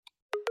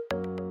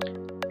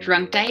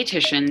Drunk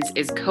Dietitians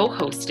is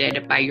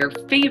co-hosted by your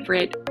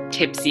favorite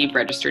tipsy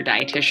registered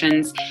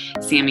dietitians,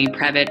 Sammy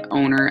Previtt,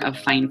 owner of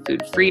Fine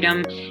Food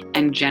Freedom,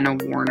 and Jenna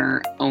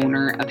Warner,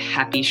 owner of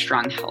Happy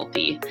Strong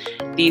Healthy.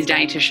 These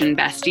dietitian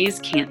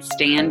besties can't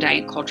stand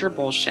diet culture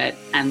bullshit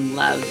and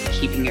love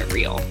keeping it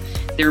real.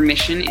 Their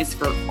mission is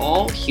for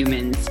all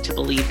humans to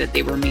believe that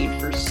they were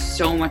made for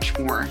so much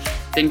more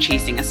than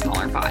chasing a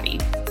smaller body.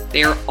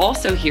 They are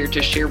also here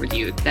to share with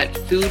you that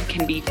food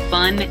can be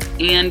fun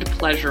and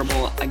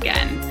pleasurable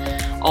again.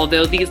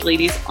 Although these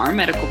ladies are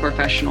medical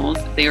professionals,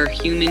 they are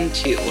human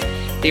too.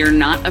 They are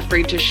not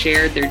afraid to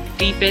share their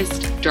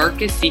deepest,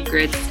 darkest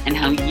secrets and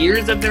how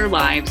years of their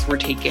lives were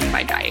taken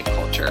by diet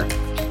culture.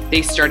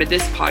 They started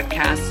this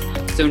podcast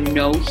so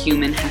no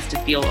human has to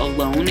feel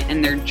alone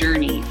in their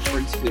journey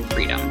towards food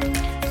freedom.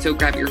 So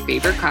grab your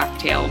favorite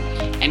cocktail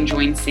and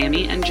join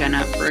Sammy and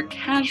Jenna for a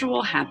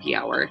casual happy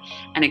hour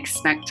and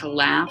expect to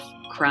laugh,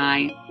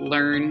 cry,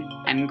 learn,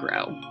 and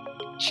grow.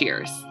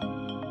 Cheers.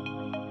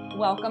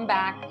 Welcome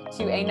back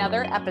to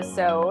another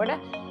episode.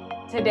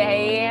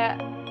 Today,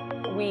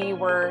 we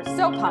were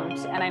so pumped,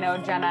 and I know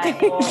Jenna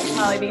will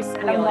probably be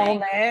squealing. A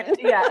moment.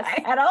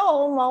 Yes. At a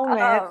whole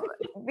moment.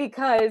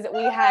 Because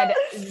we had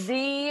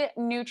the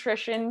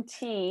nutrition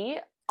tea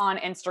on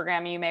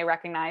Instagram. You may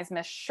recognize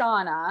Miss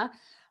Shauna,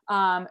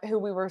 who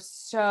we were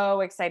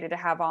so excited to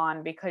have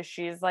on because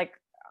she's like,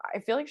 I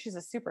feel like she's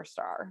a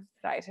superstar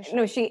dietitian.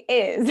 No, she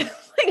is.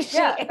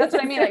 That's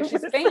what I mean. Like,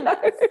 she's famous.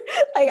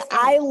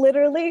 I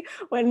literally,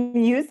 when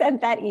you sent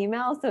that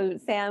email, so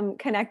Sam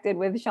connected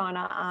with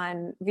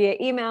Shauna via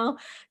email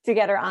to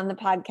get her on the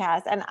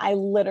podcast. And I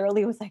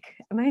literally was like,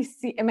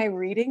 am I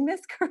reading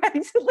this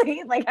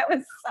correctly? Like, I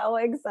was so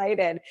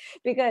excited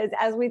because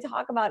as we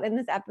talk about in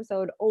this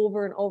episode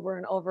over and over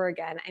and over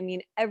again, I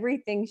mean,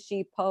 everything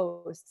she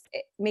posts,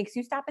 it makes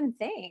you stop and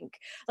think.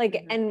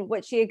 And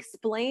what she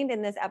explained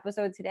in this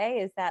episode today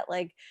is that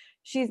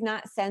she's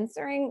not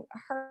censoring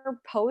her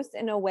posts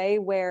in a way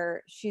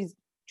where she's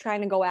trying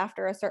to go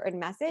after a certain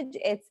message.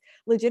 It's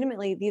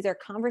legitimately, these are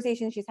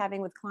conversations she's having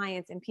with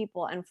clients and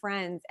people and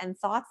friends and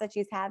thoughts that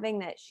she's having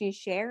that she's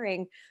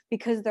sharing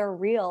because they're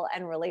real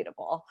and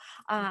relatable.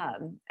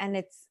 And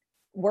it's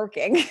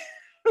working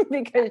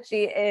because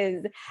she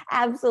is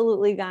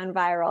absolutely gone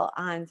viral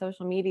on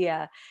social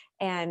media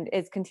and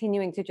is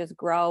continuing to just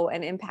grow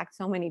and impact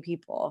so many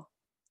people.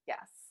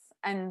 Yes.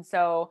 And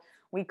so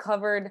we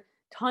covered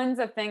tons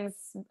of things,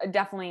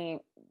 definitely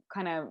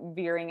kind of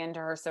veering into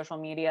her social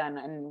media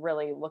and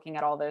really looking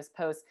at all those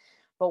posts.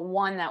 But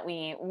one that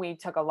we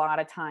took a lot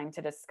of time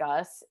to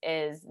discuss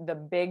is the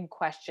big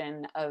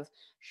question of,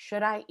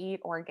 should I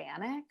eat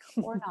organic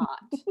or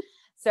not?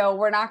 So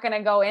we're not going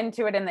to go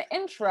into it in the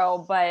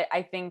intro, but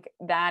I think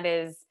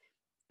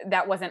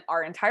that wasn't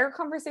our entire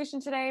conversation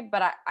today,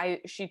 but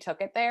she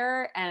took it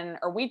there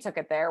we took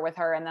it there with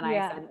her. And then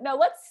I said, no,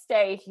 let's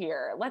stay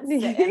here. Let's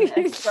sit in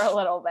this for a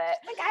little bit.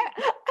 I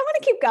want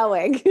to keep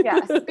going.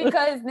 Yes.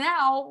 Because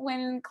now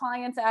when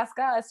clients ask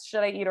us,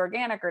 should I eat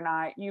organic or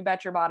not? You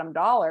bet your bottom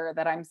dollar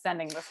that I'm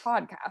sending this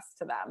podcast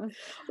to them.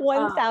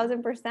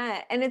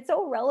 1000%. And it's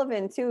so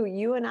relevant too.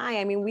 You and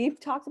I mean, we've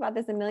talked about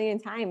this a million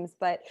times,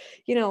 but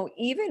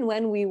even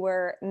when we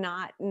were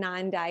not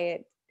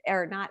non-diet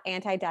or not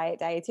anti-diet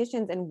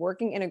dietitians and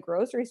working in a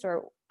grocery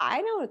store,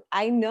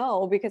 I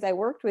know because I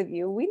worked with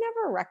you, we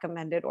never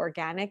recommended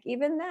organic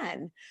even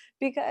then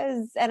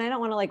and I don't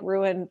want to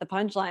ruin the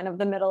punchline of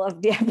the middle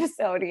of the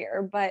episode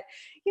here, but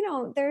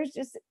there's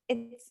just,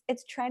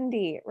 it's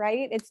trendy,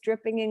 right? It's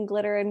dripping in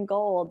glitter and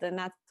gold. And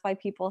that's why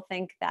people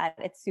think that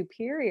it's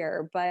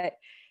superior, but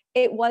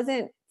it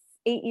wasn't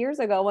 8 years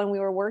ago when we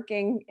were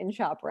working in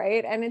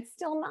ShopRite, and it's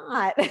still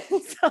not.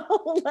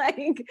 So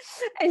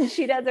and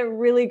she does a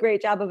really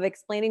great job of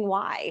explaining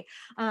why.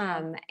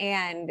 And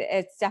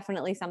it's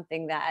definitely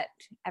something that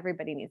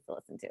everybody needs to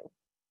listen to.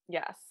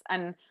 Yes.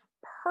 And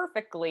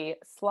perfectly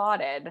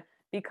slotted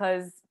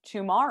because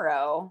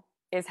tomorrow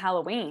is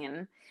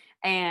Halloween.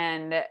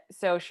 And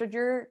so should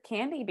your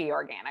candy be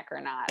organic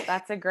or not?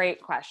 That's a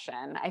great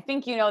question. I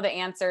think you know the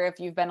answer if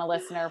you've been a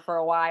listener for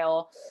a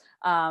while.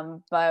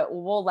 But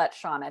we'll let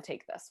Shauna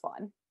take this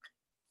one.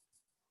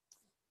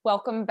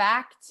 Welcome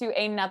back to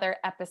another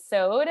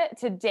episode.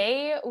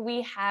 Today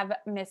we have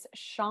Miss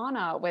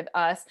Shauna with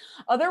us,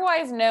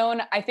 otherwise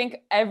known, I think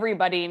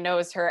everybody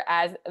knows her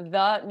as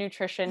the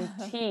Nutrition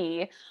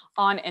Tea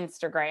on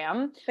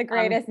Instagram. The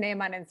greatest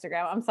name on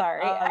Instagram. I'm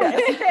sorry.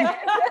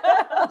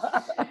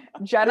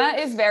 Jenna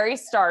is very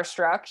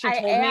starstruck. She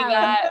told me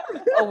that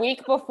a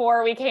week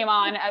before we came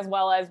on, as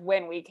well as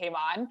when we came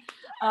on.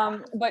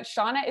 But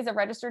Shauna is a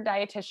registered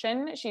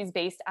dietitian. She's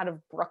based out of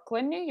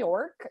Brooklyn, New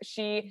York.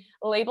 She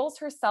labels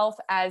herself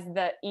as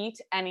the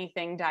Eat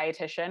Anything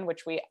dietitian,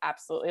 which we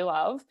absolutely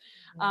love.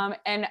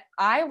 And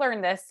I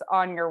learned this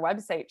on your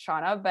website,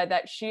 Shauna, but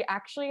that she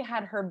actually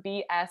had her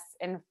BS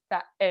in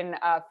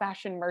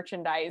fashion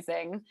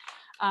merchandising.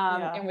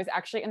 And was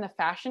actually in the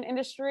fashion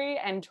industry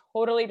and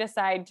totally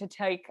decided to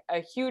take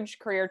a huge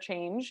career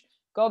change,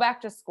 go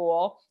back to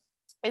school,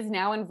 is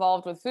now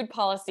involved with food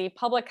policy,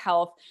 public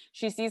health.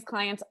 She sees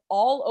clients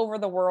all over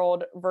the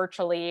world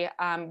virtually,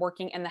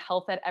 working in the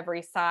health at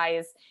every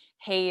size,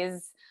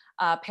 HAES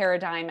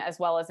paradigm, as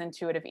well as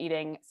intuitive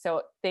eating.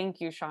 So thank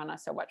you, Shauna,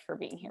 so much for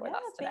being here with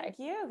us today. Thank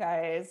you,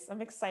 guys.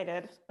 I'm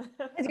excited.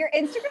 Has your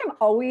Instagram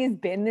always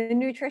been the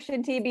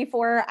nutrition tea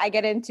before I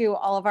get into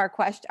all of our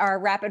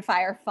rapid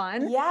fire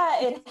fun? Yeah,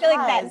 I feel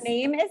like that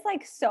name is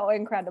like so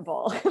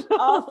incredible.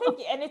 Oh, thank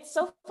you. And it's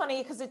so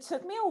funny because it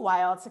took me a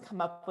while to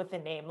come up with a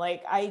name.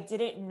 Like I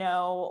didn't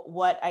know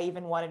what I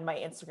even wanted my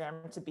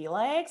Instagram to be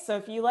like. So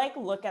if you like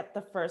look at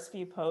the first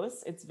few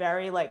posts, it's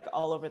very like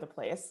all over the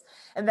place.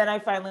 And then I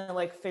finally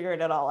like figured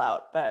it all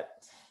out. But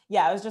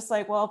yeah, I was just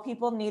like, well,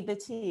 people need the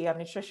tea on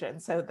nutrition.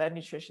 So the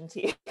nutrition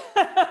tea.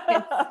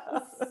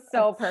 It's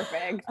so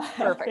perfect.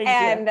 Perfect.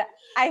 And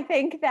I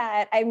think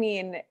that, I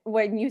mean,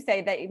 when you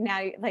say that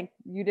now, like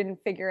you didn't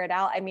figure it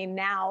out. I mean,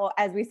 now,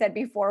 as we said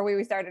before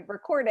we started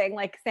recording,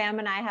 like Sam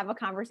and I have a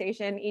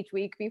conversation each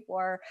week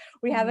before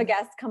we have a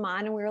guest come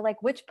on, and we were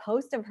like, which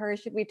post of hers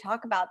should we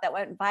talk about that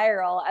went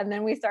viral? And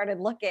then we started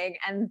looking,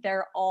 and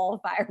they're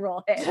all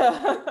viral hits,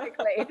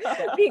 basically,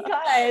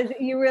 because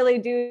you really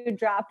do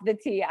drop the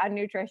tea on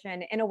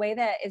nutrition in a way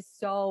that is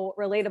so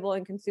relatable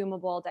and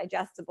consumable,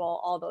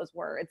 digestible, all those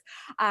words.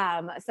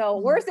 So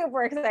we're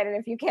super excited,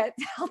 if you can't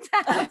tell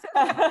that.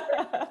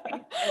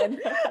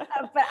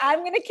 But I'm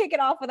going to kick it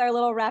off with our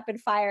little rapid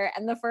fire.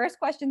 And the first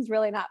question's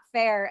really not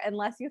fair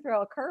unless you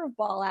throw a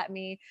curveball at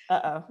me.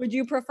 Would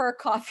you prefer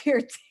coffee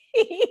or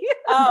tea?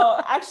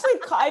 Oh, actually,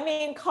 I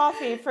mean,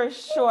 coffee for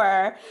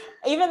sure.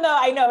 Even though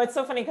I know it's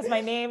so funny because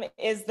my name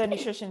is the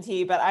nutrition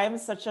tea, but I'm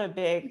such a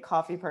big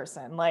coffee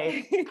person.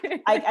 Like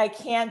I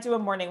can't do a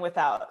morning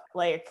without,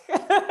 like,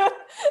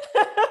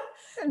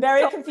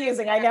 very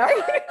confusing. I know.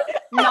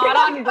 Not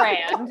on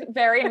brand.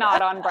 Very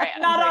not on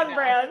brand. Not on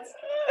brand.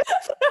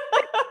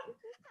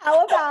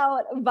 How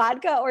about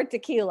vodka or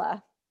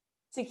tequila?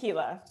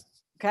 Tequila.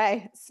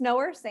 Okay. Snow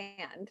or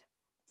sand?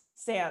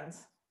 Sand.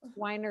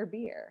 Wine or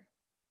beer?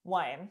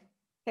 Wine.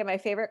 Okay, my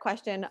favorite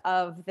question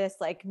of this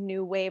like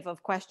new wave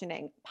of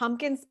questioning: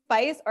 pumpkin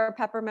spice or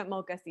peppermint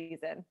mocha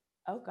season?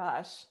 Oh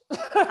gosh.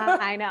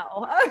 I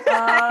know.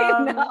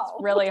 I know. It's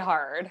really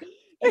hard.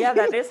 Yeah,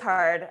 that is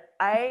hard.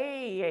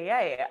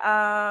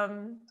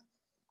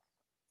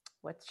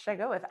 What should I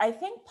go with? I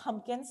think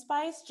pumpkin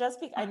spice, just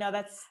because I know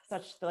that's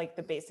such like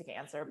the basic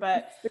answer,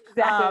 but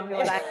exactly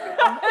what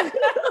I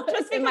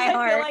just in my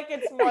heart. I feel like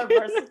it's more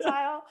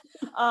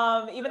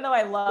versatile. Even though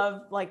I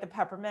love like the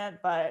peppermint,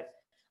 but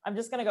I'm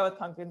just gonna go with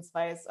pumpkin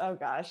spice. Oh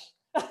gosh.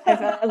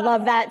 I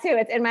love that too.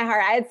 It's in my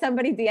heart. I had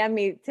somebody DM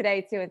me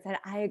today too and said,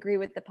 I agree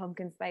with the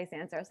pumpkin spice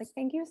answer. I was like,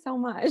 thank you so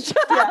much.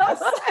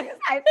 Yes.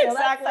 I feel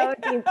that so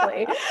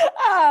deeply.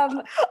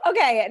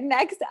 Okay,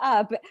 next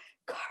up,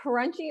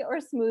 crunchy or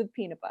smooth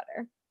peanut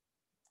butter?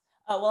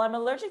 Well, I'm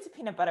allergic to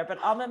peanut butter,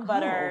 but almond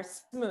butter,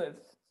 smooth.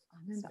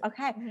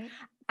 Okay.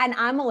 And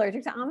I'm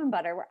allergic to almond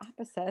butter. We're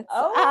opposites.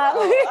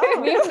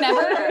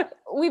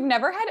 We've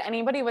never had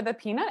anybody with a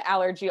peanut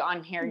allergy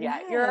on here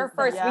yet. You're our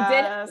first.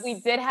 Yes.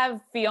 We did have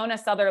Fiona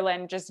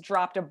Sutherland just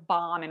dropped a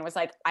bomb and was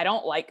like, I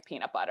don't like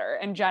peanut butter.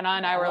 And Jenna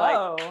and I were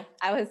like,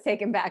 I was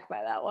taken back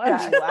by that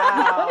one.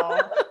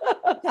 Wow.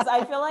 Because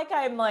I feel like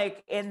I'm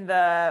like in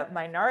the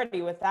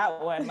minority with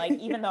that one. Like,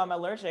 even though I'm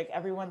allergic,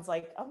 everyone's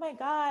like, oh my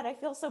God, I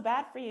feel so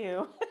bad for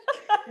you.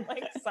 I'm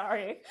like,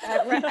 sorry.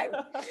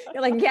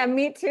 You're like, yeah,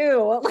 me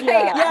too. Like,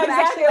 I'm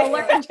exactly. actually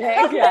allergic.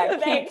 Yeah,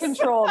 can't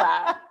control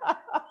that.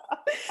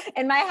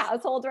 In my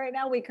household right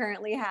now, we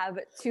currently have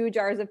 2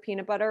 jars of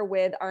peanut butter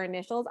with our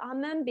initials on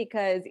them,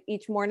 because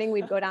each morning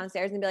we'd go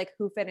downstairs and be like,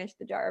 who finished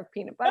the jar of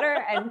peanut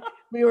butter? And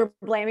we were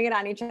blaming it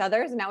on each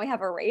other. So now we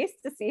have a race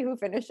to see who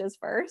finishes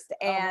first.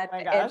 And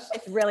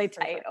it's really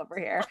tight over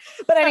here.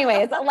 But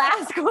anyways,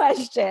 last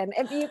question.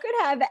 If you could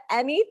have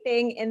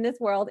anything in this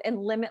world in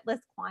limitless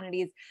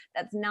quantities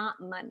that's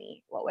not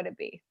money, what would it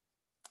be?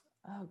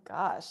 Oh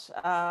gosh.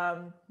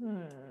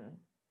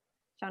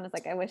 Shauna's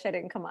like, I wish I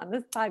didn't come on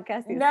this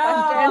podcast.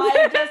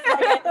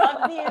 I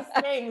love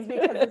these things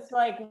because it's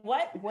like,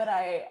 what would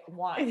I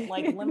want?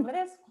 Like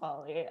limitless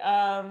quality.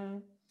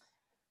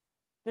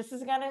 This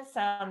is gonna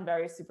sound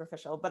very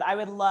superficial, but I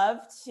would love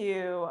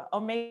to,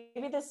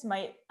 maybe this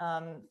might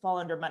fall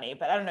under money,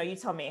 but I don't know, you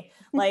tell me.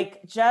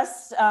 Like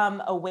just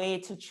a way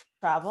to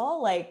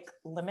travel like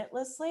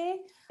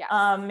limitlessly.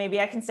 Yeah. Maybe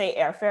I can say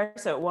airfare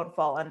so it won't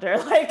fall under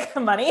like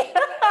money.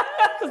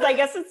 Because I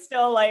guess it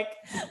still like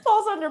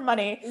falls under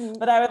money,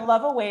 but I would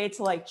love a way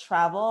to like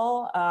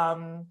travel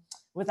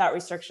without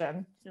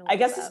restriction. I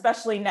guess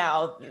especially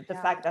now, the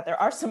fact that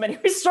there are so many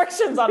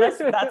restrictions on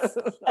us,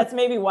 that's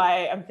maybe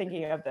why I'm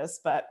thinking of this,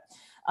 but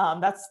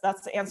that's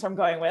the answer I'm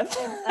going with.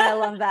 I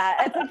love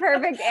that. It's a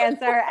perfect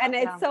answer. And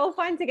it's so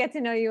fun to get to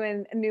know you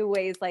in new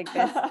ways like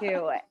this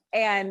too.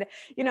 And,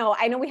 you know,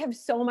 I know we have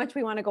so much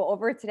we want to go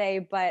over today,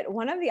 but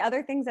one of the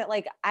other things that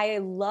like, I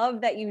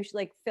love that you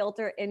like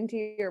filter into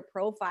your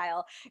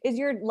profile is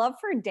your love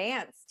for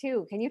dance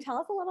too. Can you tell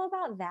us a little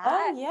about that?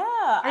 Oh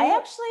yeah.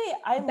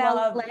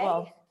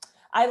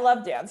 I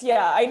love dance.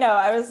 Yeah, I know.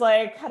 I was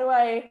like, how do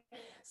I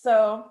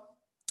So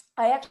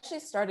I actually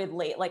started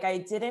late. Like I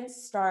didn't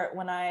start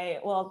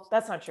well,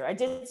 that's not true. I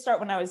did start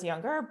when I was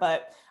younger,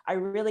 but I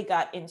really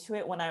got into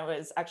it when I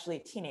was actually a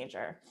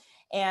teenager.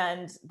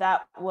 And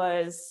that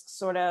was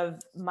sort of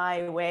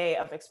my way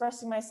of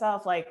expressing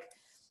myself. Like,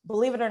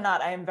 believe it or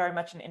not, I am very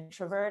much an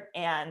introvert.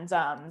 And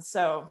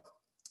so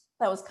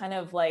that was kind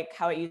of like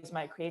how I used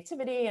my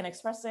creativity and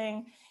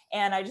expressing.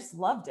 And I just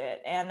loved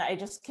it. And I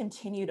just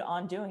continued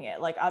on doing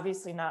it. Like,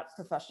 obviously not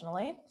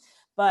professionally,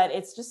 but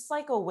it's just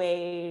like a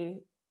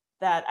way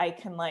that I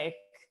can like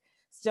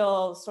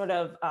still sort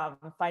of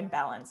find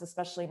balance,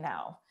 especially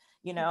now.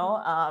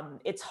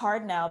 It's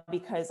hard now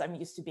because I'm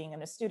used to being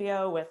in a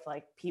studio with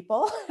like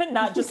people,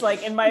 not just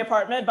like in my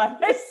apartment by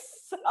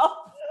myself.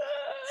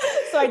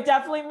 So I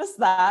definitely miss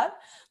that,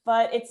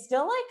 but it's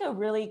still like a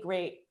really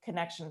great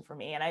connection for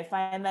me. And I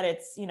find that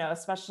it's,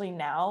 especially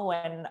now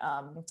when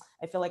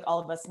I feel like all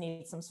of us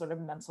need some sort of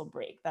mental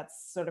break.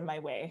 That's sort of my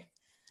way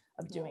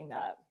of doing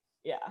that.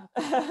 Yeah.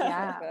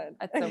 Yeah.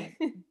 It's a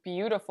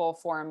beautiful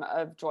form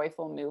of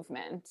joyful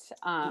movement,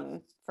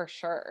 for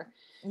sure.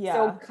 Yeah.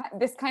 So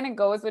this kind of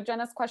goes with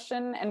Jenna's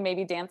question, and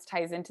maybe dance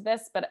ties into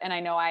this, and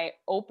I know I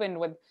opened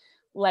with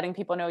letting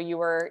people know you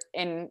were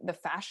in the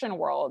fashion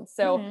world.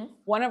 So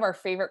one of our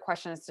favorite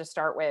questions to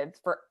start with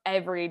for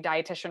every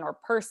dietitian or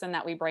person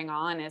that we bring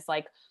on is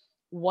like,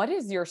 what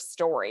is your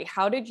story?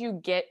 How did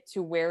you get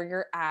to where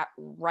you're at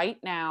right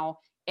now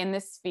in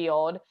this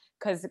field?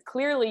 Because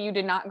clearly you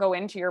did not go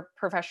into your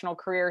professional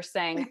career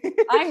saying,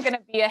 I'm going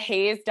to be a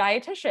Haze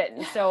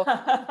dietitian. So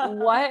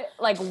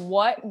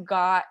what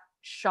got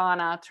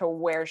Shauna to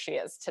where she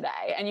is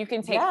today? And you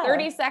can take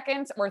 30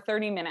 seconds or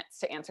 30 minutes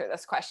to answer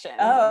this question.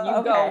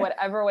 You go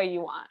whatever way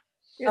you want.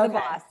 You're the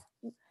boss.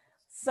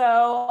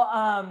 So,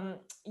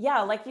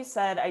 like you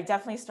said, I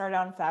definitely started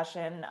out in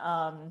fashion.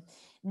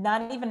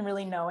 Not even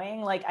really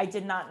knowing, like I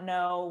did not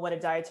know what a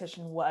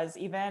dietitian was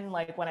even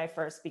like when I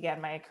first began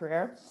my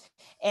career.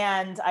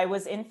 And I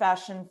was in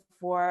fashion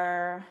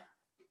for,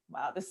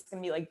 wow, this is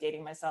gonna be like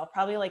dating myself,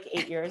 probably like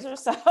 8 years or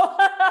so.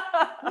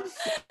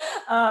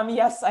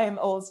 Yes, I am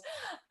old.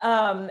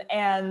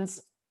 And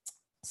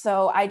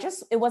so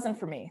it wasn't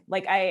for me.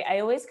 Like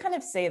I always kind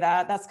of say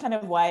that. That's kind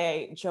of why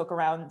I joke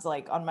around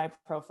like on my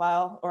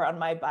profile or on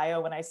my bio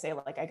when I say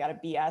like I got a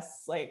BS,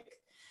 like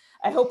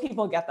I hope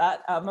people get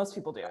that. Most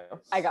people do.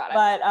 I got it.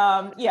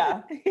 But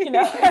yeah,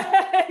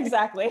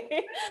 exactly.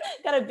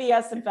 Got a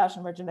BS in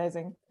fashion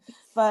merchandising.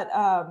 But,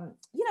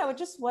 it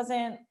just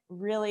wasn't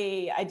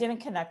really, I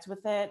didn't connect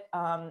with it.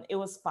 It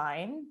was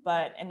fine.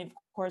 And of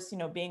course,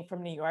 being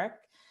from New York,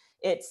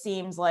 it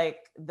seems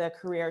like the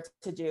career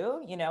to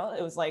do,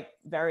 it was like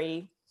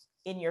very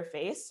in your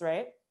face,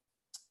 right?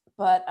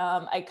 But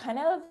I kind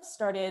of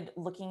started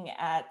looking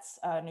at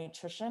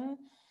nutrition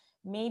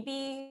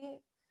maybe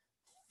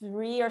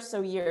 3 or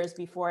so years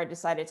before I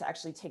decided to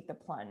actually take the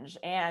plunge.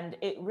 And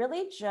it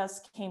really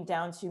just came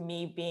down to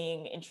me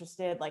being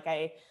interested. Like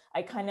I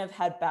kind of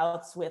had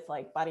bouts with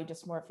like body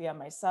dysmorphia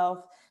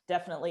myself,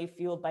 definitely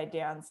fueled by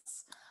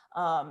dance,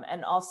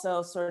 and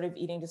also sort of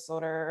eating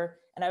disorder.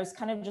 And I was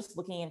kind of just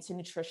looking into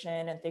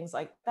nutrition and things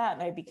like that.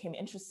 And I became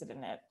interested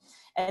in it.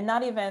 And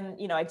not even,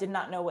 I did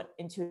not know what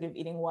intuitive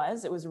eating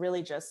was. It was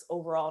really just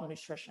overall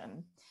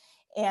nutrition.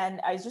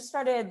 And I just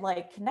started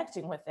like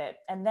connecting with it.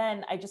 And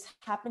then I just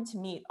happened to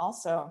meet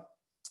also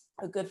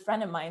a good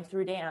friend of mine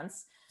through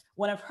dance.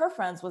 One of her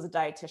friends was a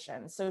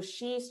dietitian. So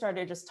she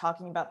started just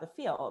talking about the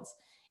fields.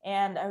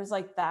 And I was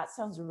like, that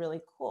sounds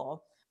really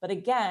cool. But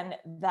again,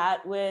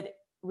 that would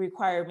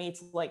require me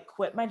to like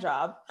quit my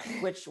job,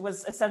 which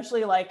was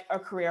essentially like a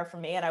career for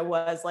me. And I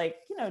was like,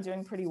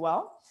 doing pretty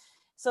well.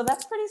 So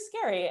that's pretty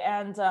scary.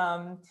 And,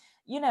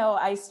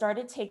 I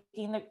started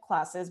taking the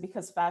classes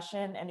because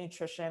fashion and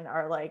nutrition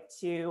are like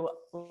two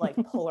like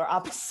polar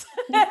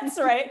opposites,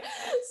 right?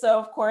 So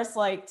of course,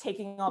 like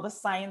taking all the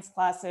science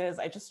classes,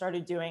 I just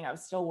started doing, I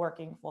was still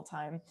working full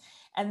time.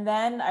 And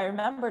then I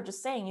remember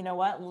just saying, you know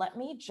what, let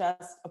me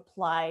just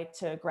apply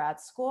to grad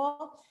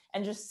school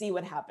and just see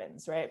what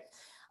happens, right?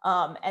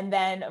 And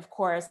then of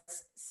course,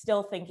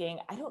 still thinking,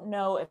 I don't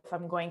know if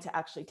I'm going to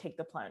actually take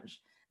the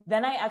plunge.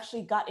 Then I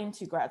actually got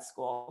into grad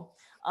school.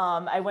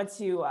 I went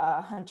to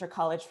Hunter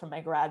College for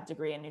my grad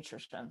degree in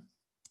nutrition.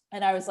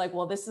 And I was like,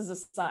 well, this is a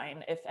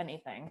sign, if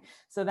anything.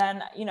 So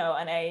then,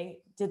 and I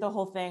did the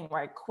whole thing where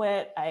I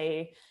quit.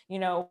 I,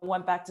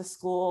 went back to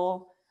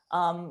school,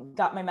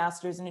 got my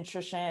master's in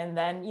nutrition,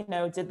 then,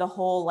 did the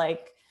whole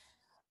like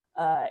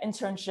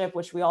internship,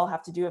 which we all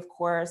have to do, of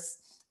course.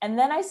 And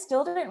then I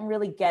still didn't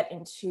really get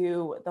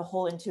into the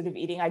whole intuitive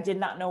eating. I did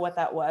not know what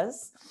that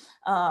was.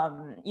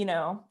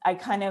 I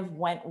kind of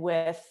went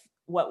with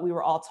what we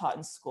were all taught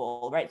in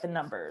school, right? The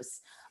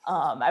numbers.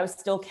 I was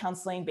still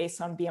counseling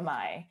based on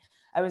BMI.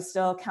 I was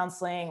still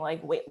counseling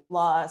like weight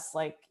loss,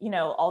 like,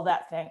 all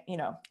that thing,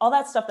 all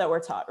that stuff that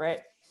we're taught, right?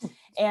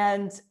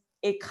 And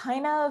it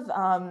kind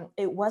of,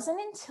 it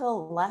wasn't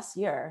until last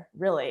year,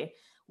 really,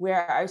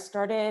 where I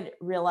started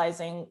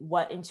realizing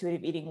what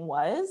intuitive eating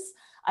was.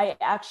 I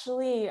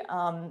actually,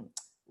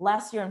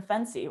 last year in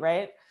Fancy,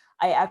 right?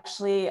 I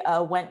actually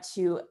went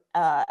to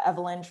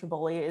Evelyn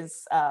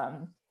Triboli's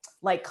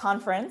like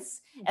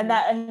conference, and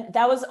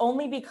that was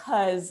only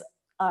because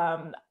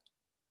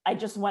I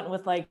just went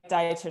with like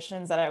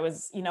dietitians that I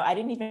was, I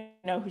didn't even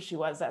know who she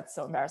was. That's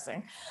so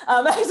embarrassing.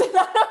 I did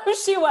not know who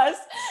she was.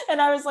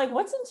 And I was like,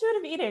 what's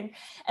intuitive eating?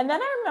 And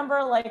then I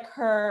remember like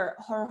her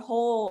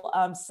whole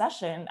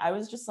session, I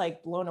was just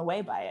like blown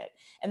away by it.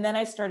 And then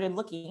I started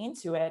looking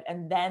into it,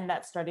 and then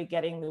that started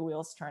getting the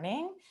wheels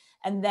turning.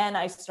 And then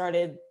I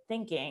started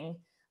thinking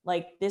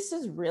like, this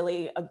is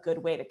really a good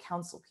way to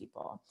counsel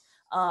people.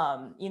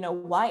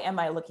 Why am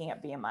I looking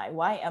at BMI?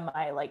 Why am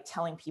I like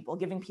telling people,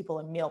 giving people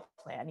a meal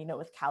plan,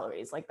 with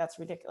calories? Like, that's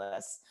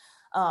ridiculous.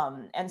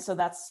 And so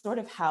that's sort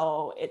of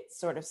how it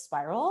sort of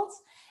spiraled.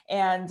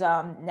 And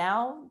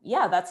now,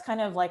 that's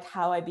kind of like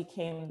how I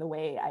became the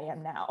way I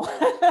am now.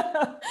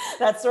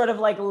 That sort of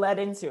like led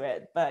into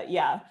it. But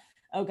yeah.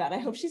 Oh God, I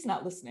hope she's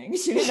not listening.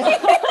 She didn't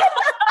know.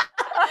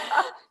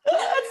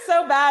 That's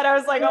so bad. I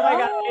was like, oh my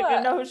God, I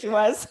didn't know who she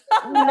was.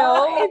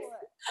 No.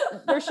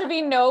 There should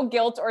be no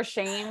guilt or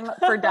shame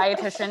for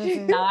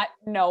dietitians not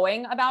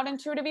knowing about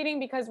intuitive eating,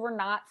 because we're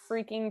not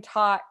freaking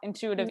taught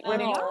intuitive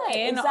eating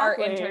in our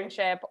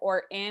internship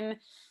or in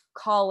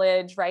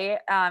college, right?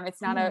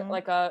 It's not a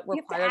required.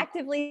 You have to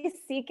actively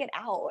seek it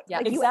out. Yeah,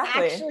 like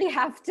exactly. You actually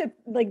have to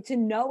to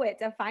know it,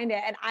 to find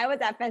it. And I was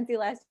at Fancy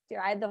last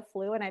year. I had the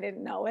flu and I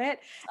didn't know it.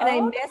 And I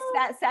missed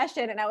that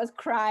session and I was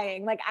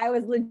crying. Like, I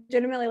was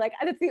legitimately like,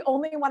 that's the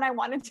only one I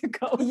wanted to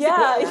go to.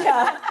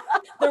 Yeah.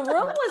 The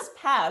room was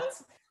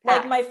packed.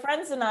 Like, my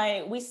friends and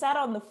I, we sat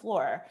on the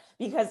floor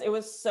because it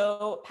was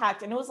so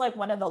packed, and it was like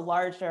one of the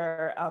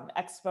larger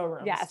expo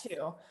rooms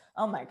too.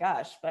 Oh my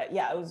gosh. But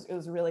yeah, it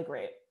was really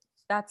great.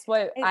 That's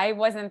what I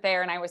wasn't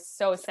there, and I was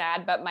so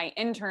sad, but my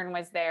intern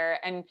was there,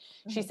 and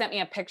she sent me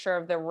a picture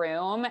of the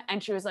room,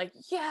 and she was like,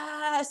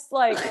 yes,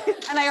 like,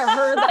 and I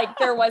heard like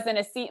there wasn't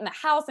a seat in the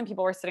house and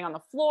people were sitting on the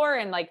floor,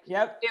 and like,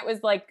 it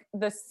was like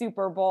the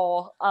Super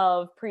Bowl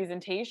of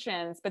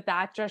presentations. But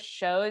that just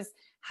shows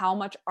how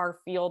much our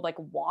field like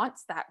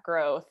wants that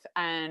growth,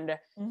 and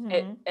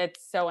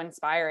it's so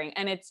inspiring.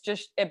 And it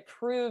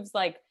proves,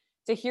 like,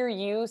 to hear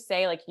you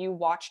say, like, you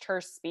watched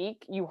her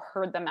speak, you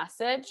heard the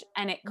message,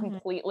 and it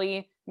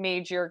completely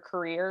made your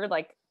career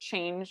like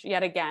change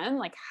yet again,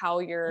 like how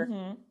you're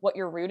what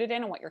you're rooted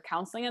in and what you're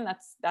counseling in.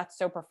 That's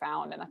so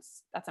profound, and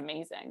that's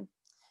amazing.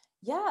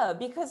 Yeah,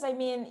 because I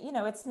mean,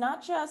 it's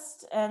not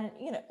just, and,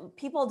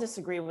 people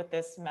disagree with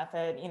this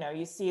method.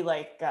 You see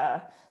like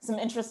some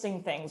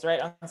interesting things,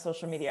 right, on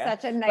social media.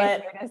 Such a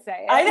nice way to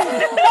say it. I know.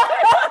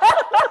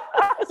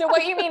 So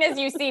what you mean is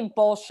you see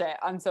bullshit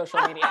on social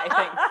media, I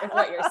think is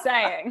what you're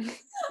saying.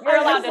 You're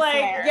allowed to like,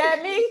 swear.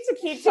 Get me to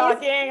keep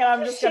talking, and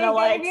I'm just gonna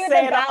like you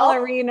say the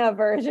ballerina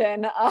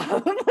version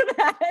of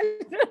that.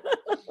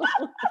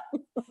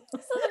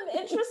 Some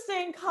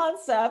interesting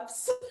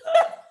concepts.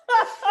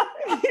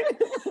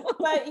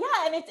 But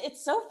yeah, and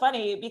it's so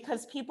funny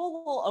because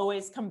people will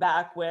always come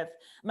back with,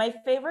 my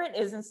favorite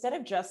is, instead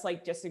of just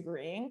like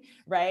disagreeing,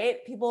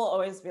 right? People will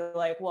always be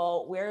like,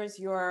 well, where's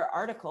your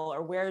article,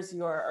 or where's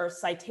your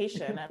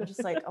citation? I'm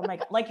just like, oh my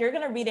God, like, you're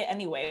going to read it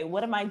anyway.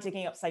 What am I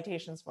digging up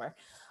citations for?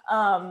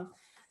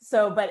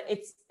 But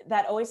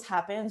that always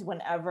happens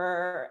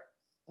whenever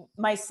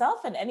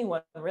myself and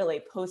anyone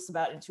really posts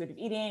about intuitive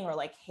eating or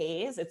like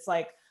HAES. It's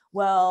like,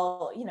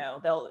 well,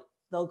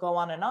 they'll go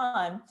on.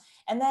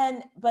 And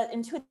then, but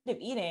intuitive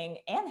eating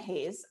and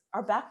HAES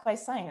are backed by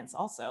science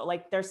also,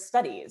 like there's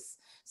studies.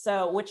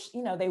 So, which,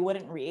 they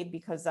wouldn't read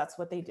because that's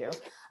what they do.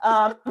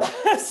 But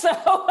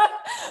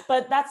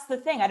that's the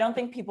thing. I don't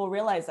think people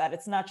realize that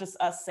it's not just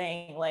us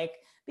saying like,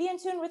 be in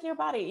tune with your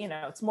body,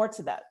 it's more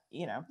to that,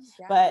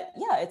 but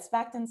yeah, it's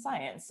backed in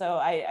science. So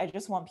I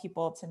just want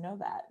people to know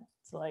that,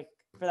 to like,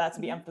 for that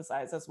to be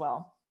emphasized as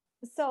well.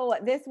 So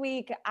this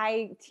week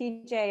I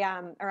teach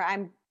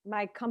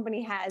my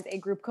company has a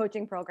group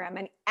coaching program,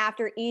 and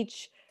after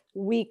each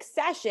week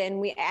session,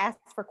 we ask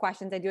for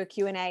questions. I do a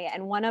Q&A,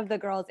 and one of the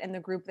girls in the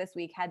group this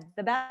week had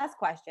the best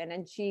question.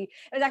 And it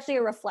was actually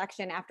a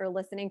reflection after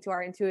listening to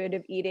our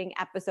intuitive eating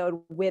episode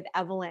with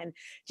Evelyn,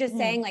 just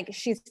saying like,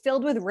 she's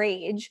filled with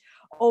rage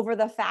over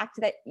the fact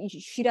that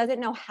she doesn't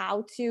know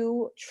how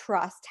to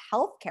trust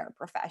healthcare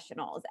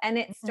professionals. And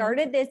it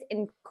started this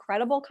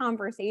incredible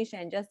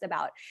conversation just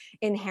about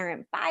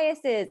inherent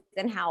biases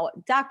and how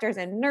doctors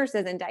and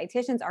nurses and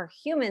dietitians are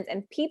humans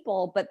and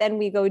people. But then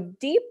we go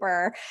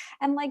deeper,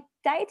 and like,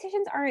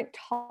 dietitians aren't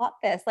taught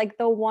this. Like,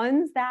 the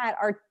ones that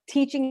are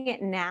teaching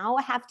it now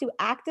have to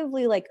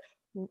actively like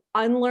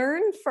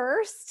unlearn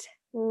first,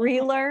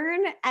 relearn,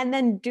 and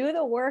then do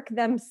the work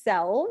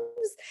themselves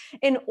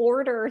in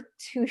order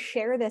to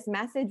share this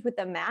message with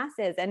the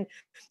masses. And,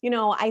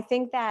 I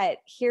think that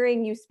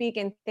hearing you speak,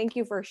 and thank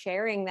you for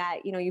sharing that,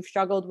 you've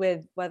struggled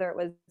with whether it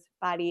was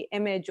body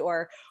image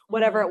or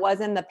whatever it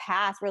was in the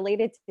past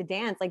related to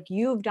dance, like,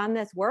 you've done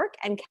this work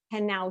and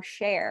can now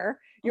share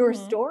your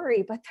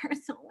story. But there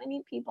are so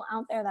many people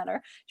out there that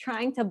are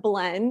trying to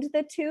blend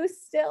the two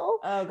still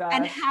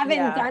and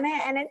haven't done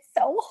it. And it's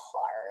so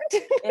hard.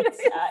 It's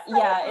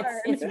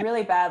it's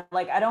really bad.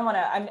 Like, I don't want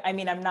to,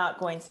 I'm not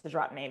going to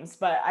drop names,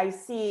 but I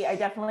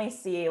definitely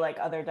see like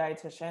other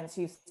dietitians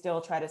who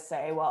still try to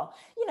say, well,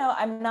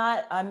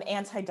 I'm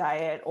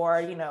anti-diet, or,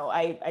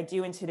 I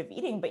do intuitive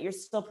eating, but you're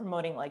still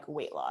promoting like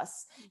weight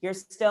loss. You're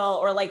still,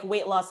 or like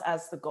weight loss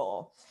as the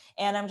goal.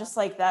 And I'm just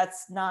like,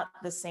 that's not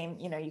the same,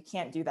 you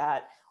can't do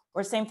that.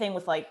 Or same thing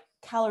with like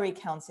calorie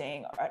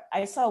counting.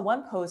 I saw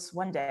one post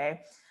one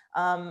day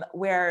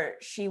where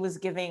she was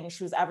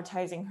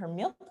advertising her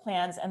meal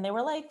plans, and they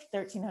were like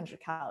 1,300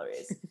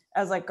 calories.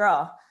 I was like,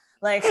 girl,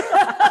 like,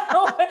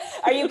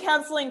 are you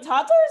counseling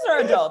toddlers or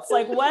adults?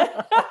 Like,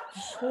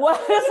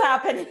 what is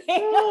happening?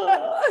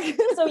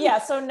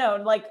 So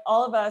no, like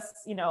all of us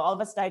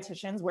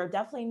dietitians, we're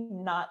definitely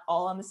not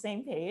all on the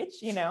same page,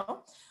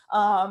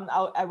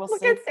 I will Look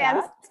say at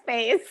Sam's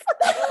face.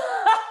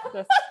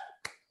 Just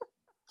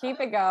keep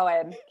it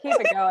going.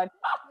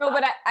 No,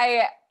 but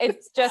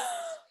it's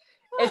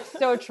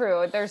so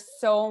true. There's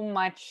so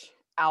much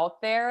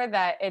out there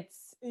that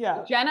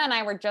Jenna and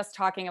I were just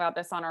talking about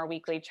this on our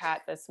weekly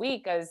chat this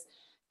week, is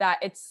that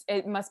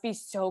it must be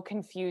so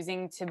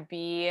confusing to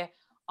be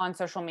on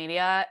social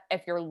media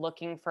if you're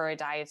looking for a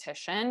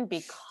dietitian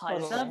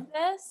because of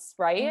this,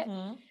 right?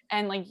 Mm-hmm.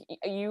 And like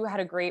you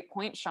had a great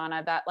point,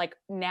 Shauna, that like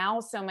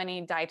now so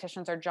many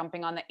dietitians are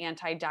jumping on the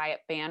anti-diet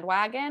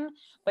bandwagon,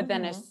 but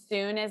then as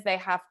soon as they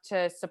have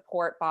to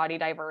support body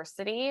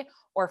diversity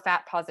or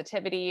fat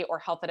positivity or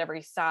health at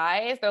every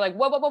size, they're like,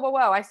 whoa.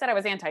 I said I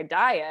was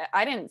anti-diet.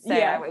 I didn't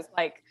say I was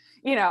like,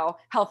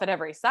 health at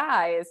every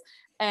size.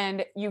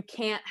 And you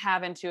can't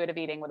have intuitive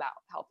eating without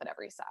health at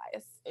every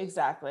size.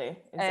 Exactly.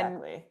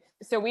 And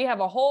so we have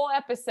a whole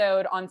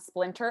episode on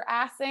splinter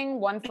assing,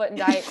 1 foot in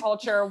diet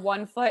culture,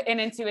 1 foot in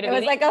intuitive eating. It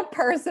was like a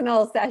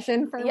personal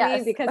session for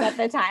me, because at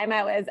the time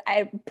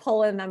I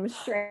pulling them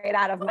straight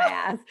out of my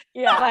ass.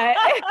 Yeah.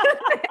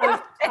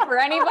 But for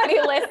anybody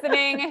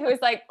listening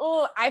who's like,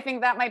 oh, I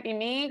think that might be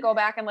me, go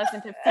back and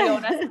listen to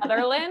Fiona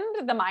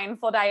Sutherland, the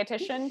mindful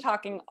dietitian,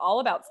 talking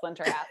all about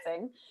splinter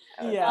assing.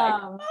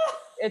 Yeah.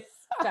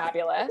 It's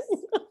fabulous.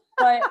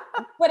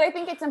 But I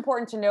think it's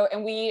important to note,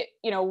 and we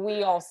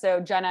also,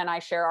 Jenna and I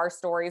share our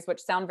stories, which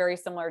sound very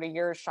similar to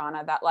yours,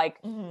 Shauna, that like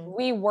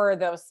we were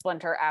those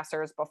splinter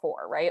assers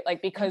before, right?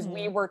 Like, because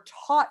we were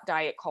taught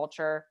diet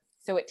culture.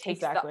 So it takes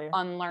the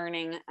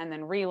unlearning and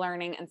then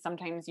relearning. And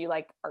sometimes you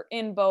like are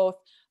in both,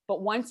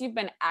 but once you've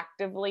been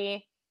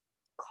actively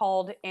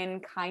called in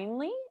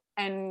kindly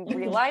and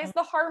realize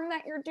the harm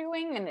that you're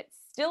doing and it's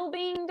still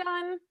being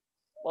done,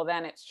 well,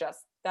 then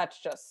that's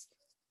just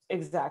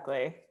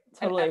exactly.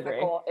 Totally an agree.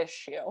 ethical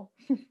issue.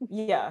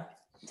 Yeah,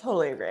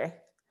 totally agree.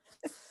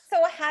 So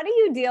how do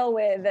you deal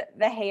with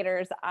the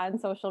haters on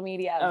social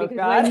media? Oh, because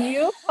God. when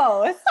you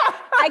post,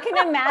 I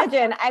can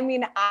imagine. I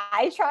mean,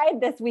 I tried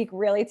this week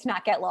really to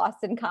not get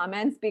lost in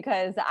comments,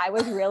 because I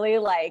was really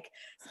like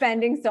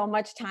spending so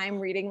much time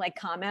reading like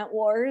comment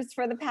wars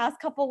for the past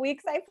couple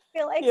weeks, I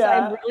feel like. So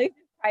I really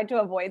tried to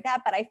avoid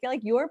that. But I feel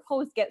like your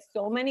posts get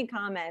so many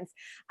comments.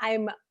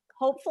 I'm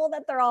hopeful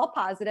that they're all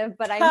positive,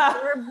 but I'm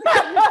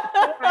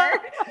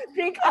sure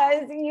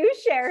because you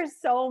share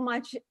so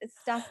much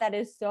stuff that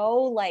is so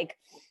like,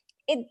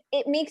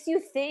 it makes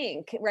you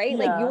think, right?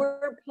 Like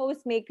your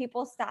posts make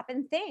people stop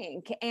and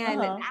think.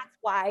 And that's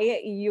why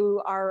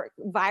you are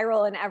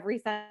viral in every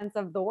sense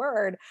of the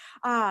word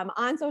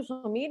on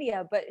social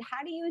media. But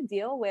how do you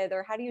deal with,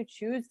 or how do you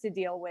choose to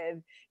deal with,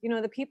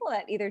 the people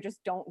that either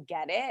just don't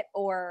get it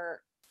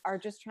or are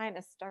just trying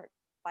to start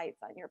fights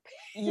on your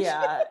page?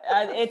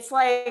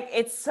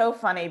 It's so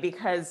funny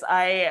because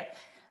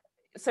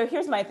so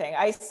here's my thing.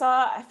 I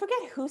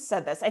forget who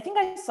said this. I think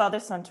I saw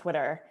this on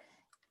Twitter,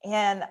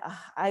 and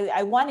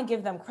I want to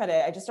give them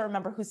credit. I just don't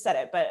remember who said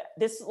it, but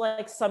this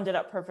like summed it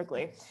up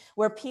perfectly,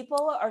 where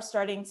people are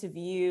starting to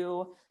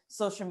view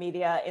social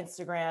media,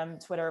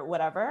 Instagram, Twitter,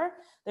 whatever,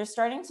 they're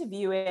starting to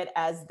view it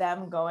as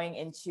them going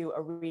into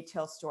a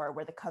retail store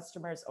where the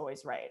customer is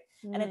always right.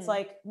 And it's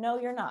like, no,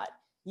 you're not.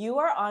 You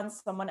are on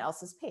someone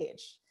else's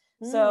page.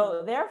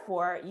 So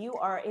therefore you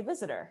are a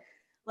visitor.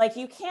 Like,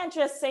 you can't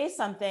just say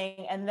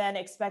something and then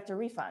expect a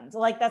refund.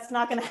 Like, that's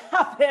not going to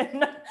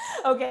happen.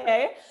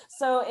 Okay.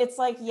 So it's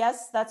like,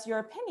 yes, that's your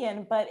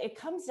opinion, but it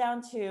comes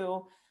down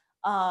to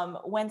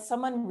when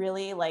someone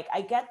really, like,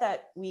 I get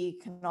that we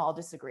can all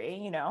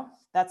disagree,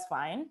 that's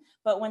fine.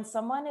 But when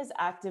someone is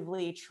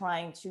actively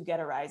trying to get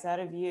a rise out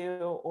of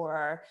you,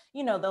 or,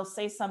 they'll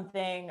say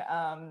something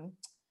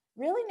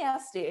really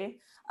nasty,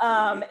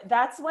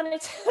 that's when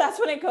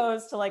it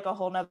goes to like a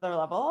whole nother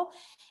level.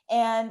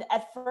 And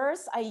at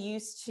first I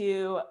used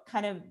to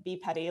kind of be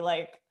petty.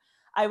 Like,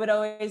 I would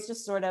always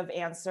just sort of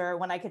answer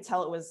when I could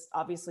tell it was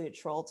obviously a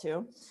troll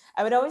too.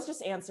 I would always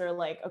just answer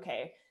like,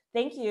 okay,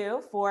 thank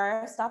you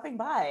for stopping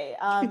by.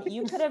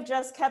 You could have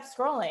just kept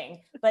scrolling,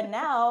 but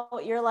now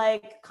you're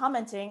like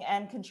commenting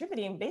and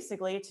contributing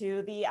basically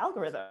to the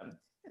algorithm.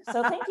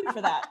 So thank you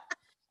for that.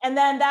 And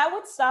then that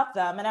would stop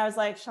them. And I was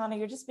like, Shauna,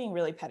 you're just being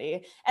really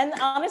petty. And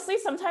honestly,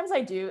 sometimes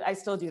I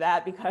still do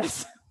that,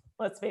 because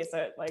Let's face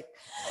it, like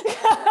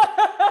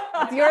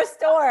It's your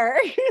store,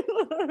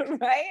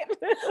 right?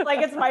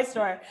 Like it's my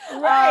store.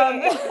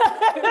 Right.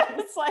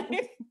 It's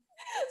like,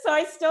 so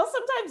I still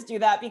sometimes do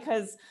that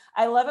because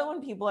I love it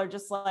when people are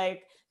just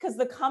like, because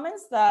the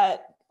comments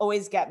that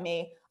always get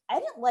me, I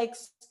didn't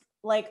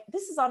like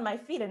this is on my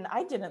feed and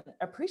I didn't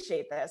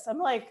appreciate this. I'm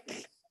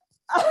like,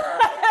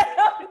 I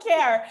don't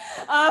care.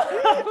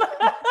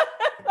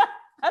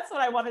 That's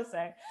what I want to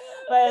say.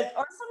 But,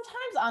 or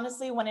sometimes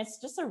honestly, when it's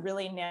just a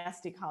really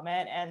nasty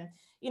comment and,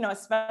 you know,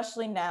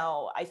 especially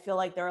now, I feel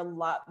like there are a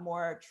lot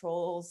more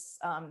trolls.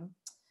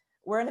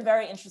 We're in a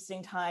very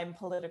interesting time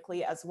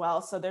politically as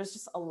well. So there's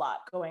just a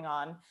lot going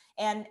on.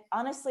 And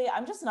honestly,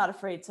 I'm just not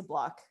afraid to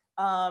block.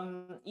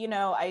 You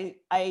know,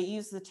 I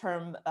use the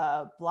term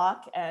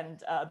block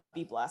and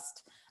be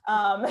blessed.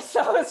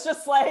 So it's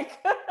just like,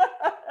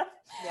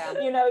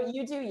 Yeah. you know,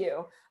 you do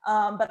you.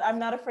 But I'm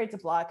not afraid to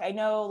block. I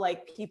know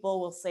like people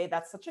will say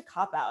that's such a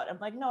cop out. I'm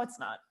like, no, it's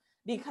not,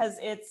 because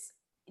it's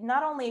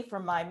not only for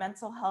my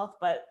mental health,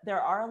 but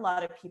there are a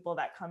lot of people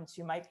that come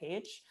to my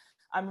page,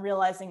 I'm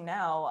realizing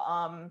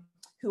now,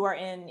 who are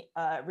in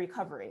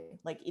recovery,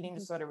 like eating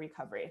disorder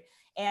recovery.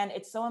 And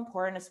it's so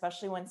important,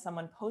 especially when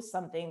someone posts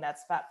something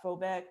that's fat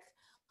phobic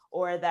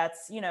or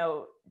that's, you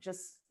know,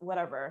 just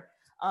whatever.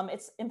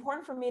 It's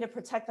important for me to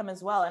protect them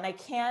as well. And I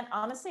can't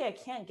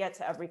get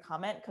to every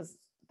comment because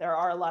there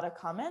are a lot of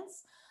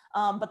comments,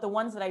 but the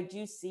ones that I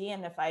do see,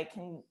 and if I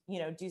can, you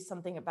know, do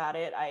something about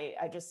it,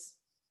 I just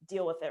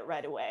deal with it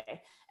right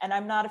away. And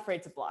I'm not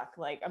afraid to block.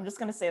 Like, I'm just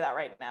going to say that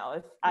right now.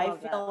 If I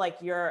feel like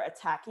you're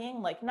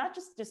attacking, like not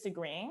just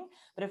disagreeing,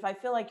 but if I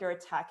feel like you're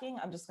attacking,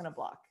 I'm just going to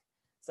block.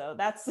 So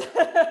that's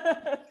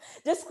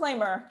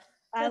disclaimer.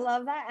 I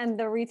love that. And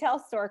the retail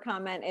store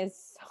comment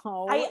is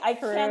so I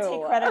can't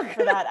take credit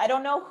for that. I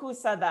don't know who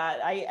said that.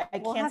 I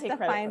can't take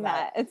credit for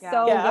that. It's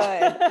so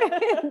good.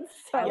 It's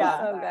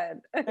so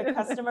good. The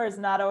customer is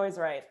not always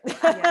right.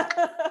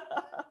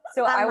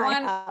 So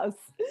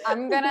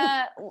I'm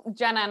gonna,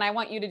 Jenna, and I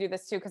want you to do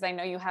this too, because I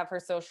know you have her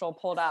social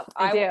pulled up.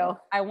 I do.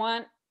 I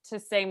want to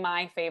say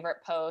my favorite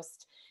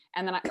post,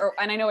 and then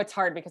and I know it's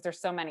hard because there's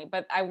so many,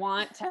 but I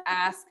want to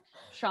ask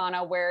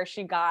Shauna where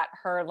she got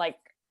her like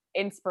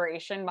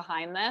inspiration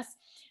behind this.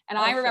 And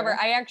I remember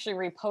I actually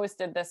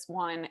reposted this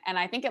one, and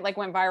I think it like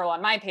went viral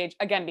on my page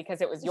again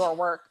because it was your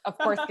work, of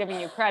course,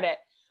 giving you credit.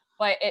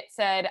 But it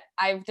said,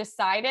 "I've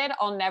decided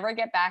I'll never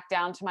get back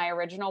down to my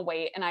original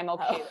weight, and I'm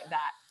okay with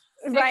that."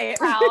 6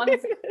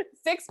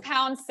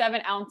 pounds,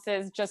 7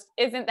 ounces just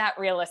isn't that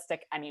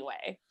realistic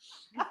anyway.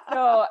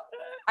 So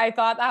I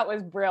thought that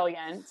was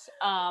brilliant.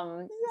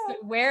 So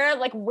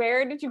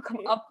where did you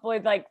come up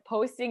with like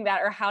posting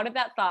that, or how did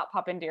that thought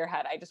pop into your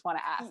head? I just want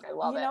to ask. I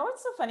love it. You know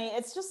what's so funny?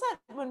 It's just that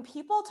when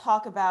people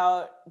talk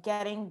about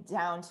getting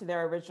down to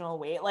their original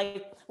weight,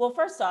 like, well,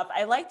 first off,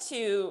 I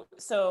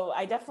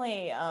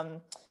definitely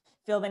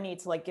feel the need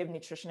to like give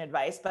nutrition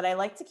advice, but I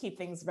like to keep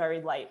things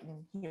very light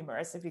and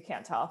humorous, if you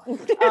can't tell.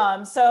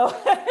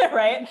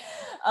 Right.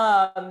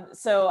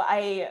 So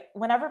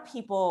whenever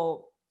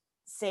people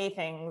say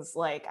things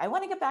like, I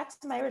want to get back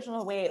to my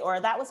original weight,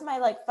 or that was my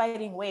like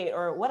fighting weight,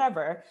 or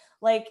whatever,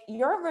 like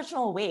your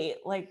original weight,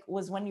 like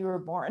was when you were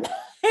born,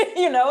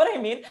 you know what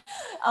I mean?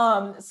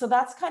 So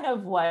that's kind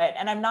of what,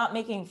 and I'm not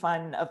making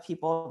fun of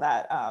people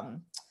that,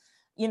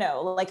 you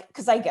know, like,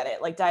 because I get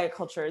it, like diet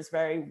culture is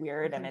very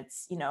weird and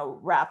it's, you know,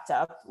 wrapped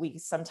up. We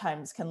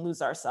sometimes can lose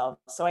ourselves.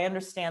 So I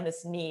understand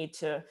this need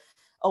to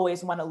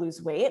always want to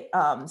lose weight.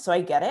 So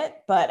I get it.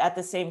 But at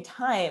the same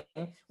time,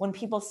 when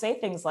people say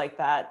things like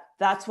that,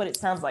 that's what it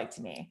sounds like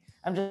to me.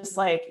 I'm just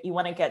like, you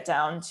want to get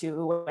down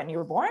to when you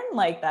were born?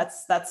 Like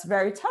that's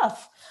very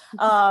tough.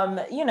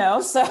 You know,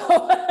 so,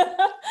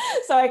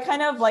 so I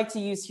kind of like to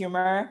use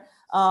humor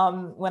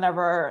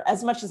whenever,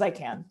 as much as I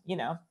can, you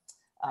know.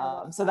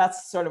 So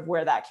that's sort of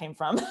where that came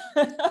from.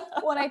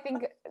 Well, and I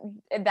think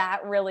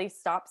that really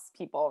stops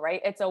people, right?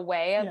 It's a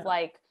way of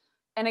like,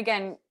 and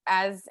again,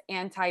 as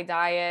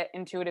anti-diet,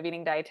 intuitive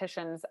eating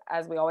dietitians,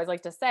 as we always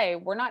like to say,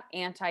 we're not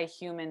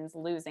anti-humans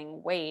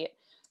losing weight.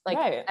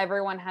 Like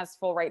everyone has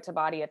full right to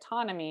body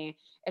autonomy.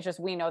 It's just,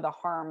 we know the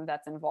harm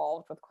that's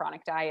involved with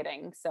chronic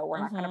dieting. So we're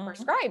not going to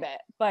prescribe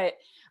it. But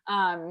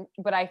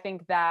I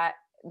think that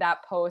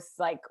post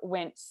like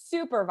went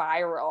super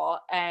viral,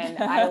 and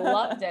I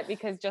loved it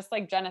because just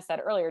like Jenna said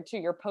earlier too,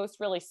 your post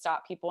really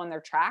stopped people in their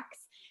tracks.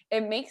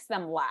 It makes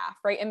them laugh,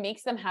 right? It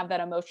makes them have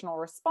that emotional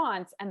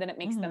response. And then it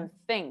makes them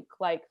think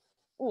like,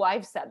 oh,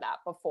 I've said that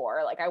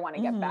before. Like I want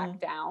to get back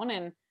down,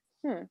 and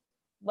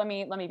let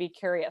me be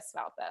curious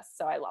about this.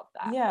 So I love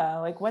that. Yeah.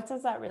 Like, what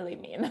does that really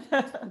mean?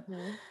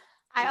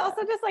 I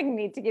also just like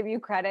need to give you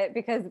credit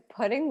because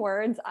putting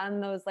words on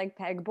those like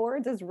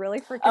pegboards is really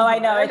freaking I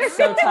know, hard. it's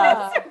so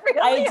tough.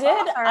 Really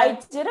I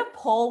did a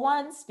poll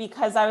once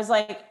because I was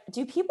like,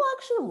 do people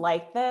actually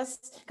like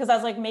this? Because I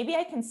was like, maybe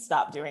I can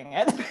stop doing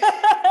it.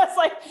 It's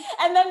like,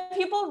 and then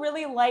people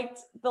really liked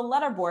the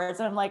letter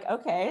boards, and I'm like,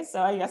 okay,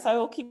 so I guess I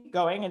will keep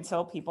going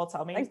until people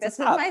tell me like, to this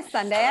stop. is my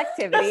Sunday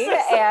activity.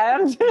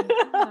 And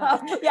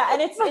yeah,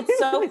 and it's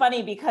so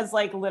funny because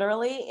like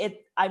literally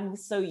I'm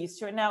so used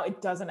to it now.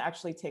 It doesn't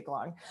actually take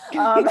long.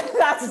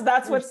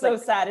 That's what's so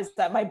sad, is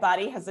that my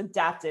body has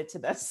adapted to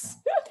this.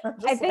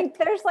 I think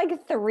there's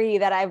like 3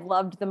 that I've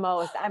loved the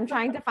most. I'm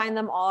trying to find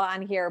them all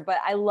on here, but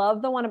I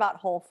love the one about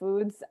Whole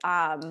Foods.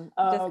 Just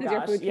because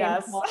your food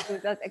came from Whole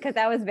Foods, because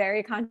that was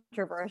very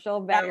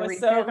controversial. That was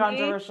recently. So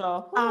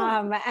controversial.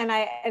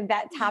 And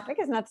that topic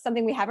is not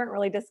something we haven't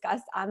really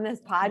discussed on this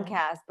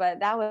podcast, but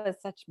that was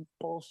such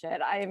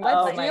bullshit.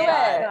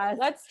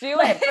 Let's do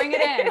it. Bring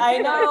it in. I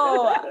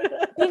know,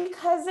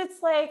 because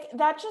it's like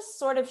that just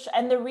sort of,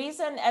 and the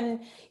reason,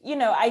 and you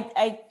know,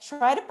 I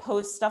try to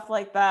post stuff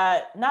like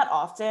that, not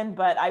often,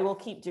 but I will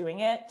keep doing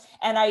it.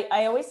 And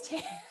I always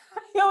take,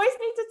 I always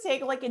need to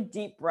take like a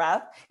deep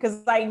breath,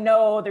 because I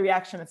know the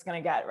reaction it's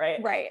going to get,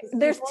 right? Right.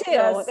 There's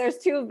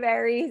two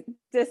very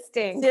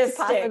distinct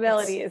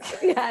possibilities.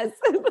 Yes.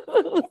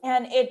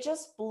 And it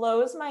just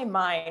blows my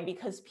mind,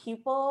 because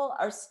people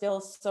are still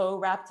so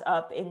wrapped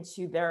up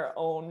into their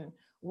own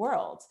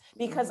world,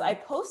 because I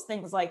post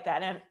things like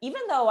that. And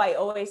even though I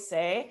always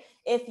say,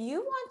 if you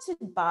want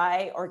to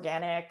buy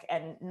organic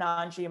and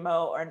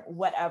non-GMO or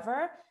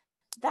whatever,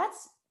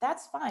 that's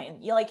fine.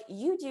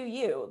 You do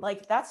you,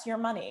 like, that's your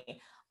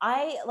money.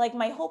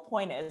 My whole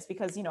point is,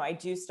 because, you know, I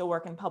do still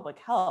work in public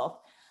health.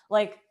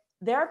 Like,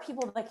 there are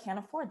people that can't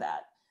afford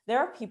that. There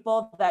are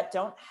people that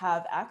don't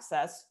have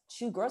access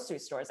to grocery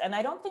stores. And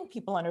I don't think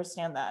people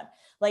understand that.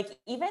 Like,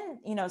 even,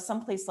 you know,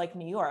 someplace like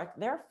New York,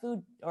 their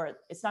food, or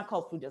it's not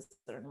called food desert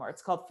anymore,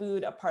 it's called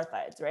food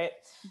apartheid, right?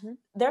 Mm-hmm.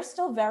 They're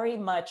still very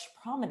much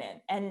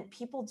prominent, and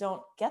people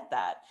don't get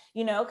that,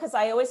 you know, because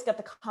I always get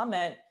the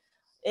comment,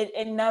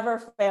 it never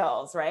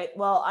fails, right?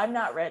 Well, I'm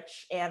not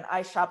rich and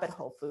I shop at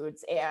Whole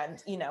Foods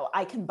and, you know,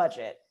 I can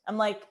budget. I'm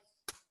like,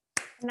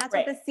 and that's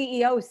what the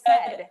CEO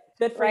said.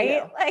 Good for right?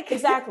 you. Like,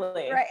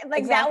 exactly. Right.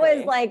 Like exactly. That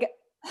was like,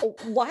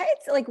 what?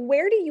 Like,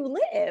 where do you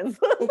live?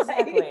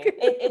 Exactly.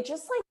 It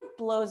just like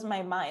blows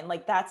my mind.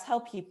 Like, that's how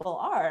people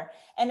are.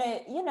 And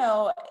it, you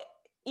know,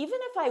 even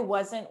if I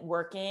wasn't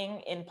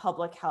working in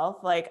public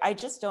health, like, I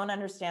just don't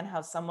understand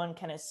how someone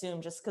can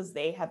assume just because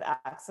they have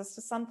access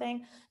to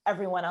something,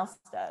 everyone else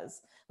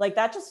does. Like,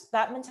 that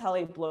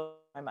mentality blows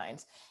my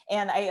mind.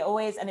 And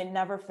it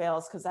never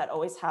fails, because that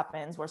always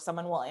happens, where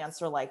someone will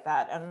answer like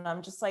that. And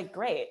I'm just like,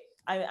 great,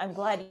 I'm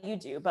glad you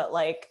do. But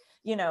like,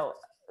 you know,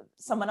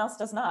 someone else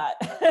does not.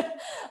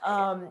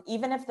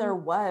 Even if there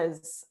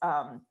was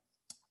a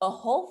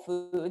Whole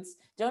Foods,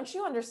 don't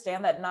you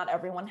understand that not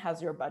everyone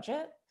has your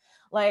budget?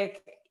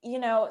 Like, you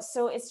know,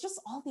 so it's just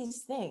all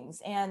these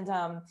things. And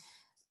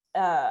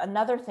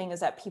another thing is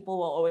that people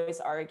will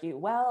always argue,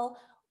 well,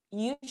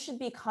 you should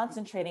be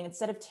concentrating,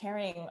 instead of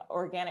tearing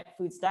organic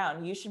foods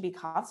down, you should be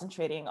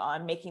concentrating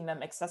on making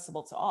them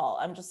accessible to all.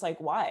 I'm just like,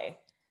 why?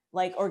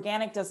 Like,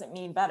 organic doesn't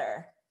mean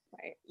better.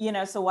 Right. You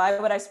know, so why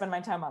would I spend my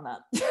time on that?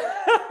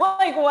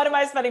 Like, what am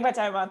I spending my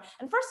time on?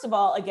 And first of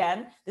all,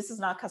 again, this is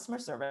not customer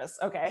service.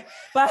 Okay.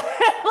 But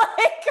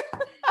like,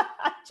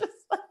 just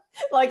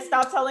like,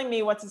 stop telling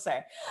me what to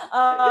say.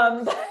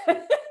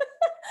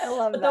 I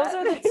love that. Those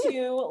are the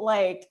 2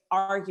 like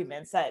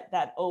arguments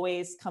that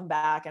always come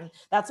back. And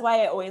that's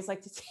why I always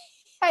like to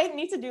I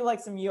need to do like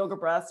some yoga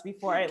breaths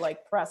before I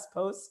like press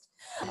post,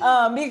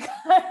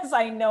 because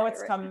I know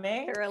it's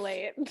coming. I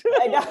relate.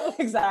 I know,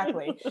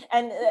 exactly.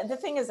 And the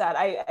thing is that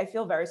I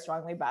feel very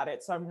strongly about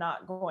it, so I'm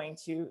not going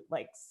to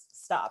like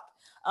stop.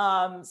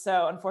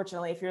 So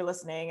unfortunately, if you're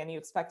listening and you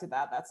expected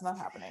that, that's not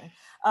happening,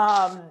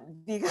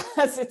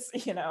 because it's,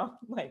 you know,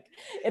 like,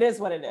 it is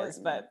what it is.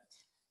 But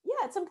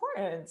yeah, it's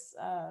important.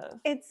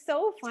 It's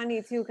so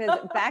funny too, because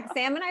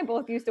Sam and I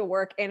both used to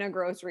work in a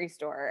grocery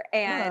store,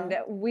 and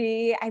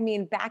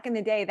back in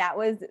the day, that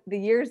was the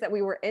years that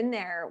we were in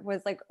there,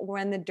 was like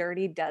when the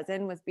Dirty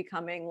Dozen was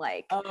becoming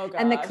like,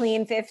 and the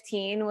Clean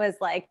 15 was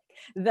like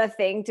the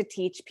thing to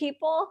teach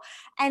people.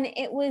 And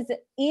it was,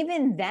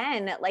 even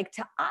then, like,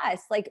 to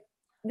us, like,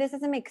 this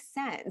doesn't make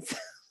sense.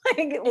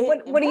 Like,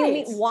 what do you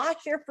mean?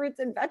 Wash your fruits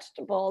and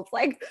vegetables.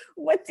 Like,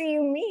 what do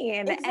you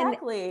mean?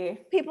 Exactly. And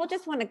people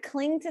just want to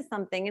cling to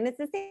something. And it's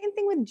the same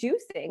thing with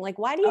juicing. Like,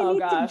 why do you need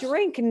to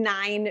drink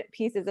 9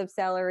 pieces of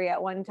celery at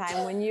one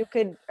time when you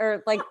could,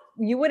 or like,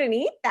 you wouldn't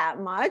eat that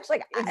much?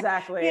 Like,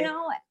 exactly. You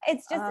know,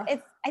 it's just,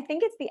 I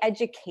think it's the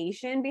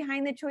education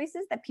behind the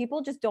choices that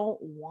people just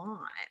don't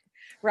want.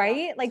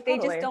 Right? Like, they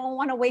just don't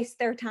want to waste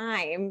their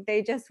time.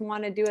 They just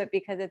want to do it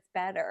because it's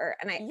better.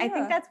 And I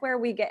think that's where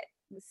we get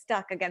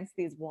stuck against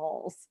these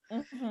walls.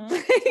 Mm-hmm.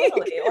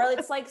 Totally. Or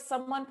it's like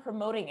someone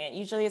promoting it.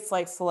 Usually it's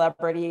like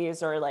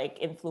celebrities or like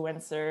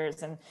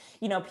influencers, and,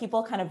 you know,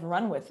 people kind of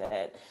run with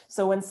it.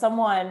 So when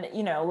someone,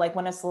 you know, like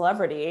when a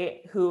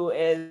celebrity who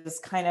is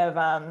kind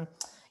of,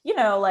 you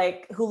know,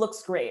 like, who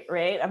looks great,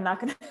 right? I'm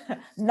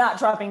not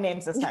dropping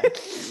names this time.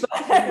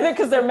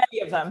 because there are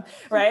many of them,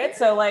 right?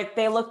 So like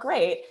they look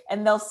great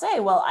and they'll say,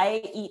 well,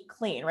 I eat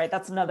clean, right?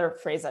 That's another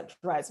phrase that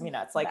drives me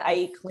nuts. Like I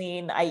eat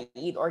clean, I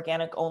eat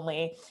organic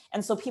only.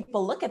 And so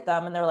people look at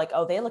them and they're like,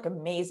 oh, they look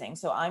amazing,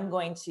 so I'm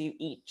going to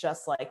eat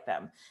just like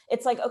them.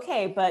 It's like,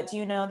 okay, but do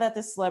you know that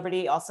this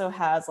celebrity also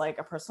has like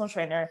a personal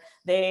trainer?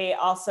 They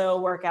also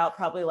work out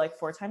probably like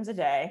 4 times a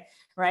day,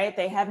 right?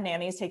 They have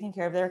nannies taking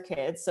care of their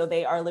kids, so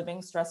they are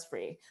living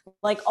stress-free.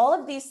 Like all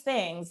of these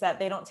things that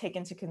they don't take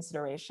into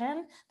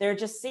consideration, they're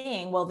just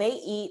seeing, well, they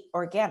eat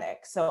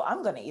organic, so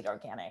I'm going to eat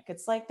organic.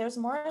 It's like, there's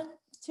more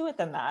to it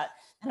than that.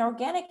 And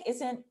organic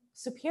isn't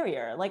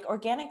superior. Like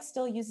organic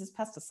still uses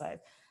pesticides.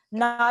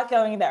 Not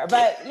going there,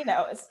 but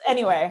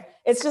anyway,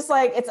 it's just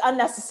like, it's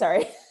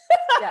unnecessary.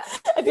 Yeah.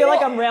 I feel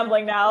like I'm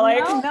rambling now. Like,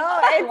 no,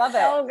 I love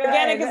it.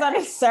 Organic is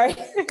unnecessary.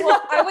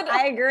 Well,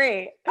 I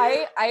agree.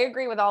 I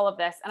agree with all of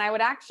this. And I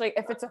would actually,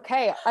 if it's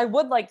okay, I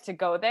would like to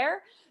go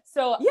there.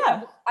 So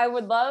yeah, I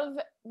would love,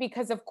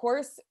 because of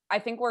course, I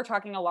think we're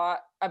talking a lot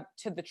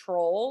to the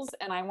trolls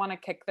and I want to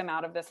kick them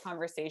out of this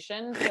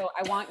conversation. So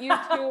I want you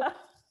to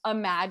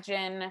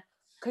imagine,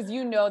 because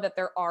you know that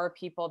there are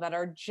people that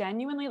are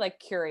genuinely like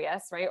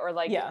curious, right? Or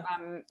like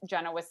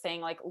Jenna was saying,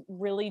 like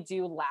really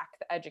do lack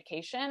the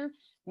education.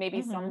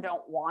 Maybe some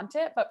don't want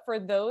it, but for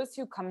those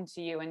who come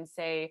to you and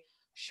say,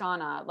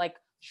 Shauna, like,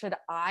 should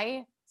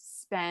I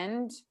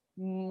spend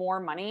more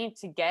money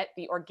to get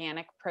the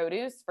organic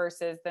produce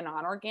versus the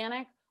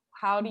non-organic?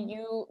 How do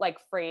you like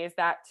phrase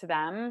that to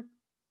them?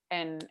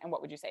 And what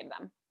would you say to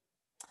them?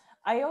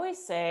 I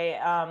always say,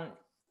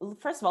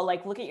 first of all,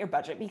 like look at your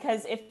budget,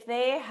 because if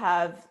they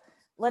have,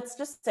 let's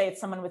just say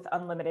it's someone with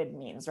unlimited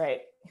means,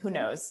 right? Who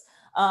knows?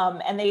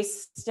 And they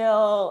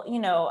still,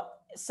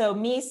 so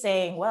me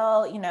saying,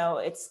 well,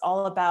 it's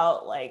all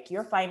about like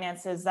your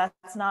finances,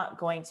 that's not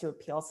going to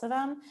appeal to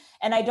them.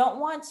 And I don't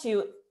want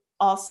to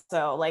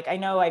also, like, I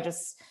know I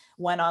just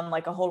went on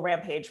like a whole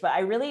rampage, but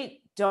I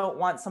really don't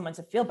want someone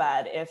to feel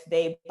bad if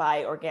they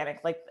buy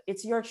organic. Like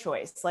it's your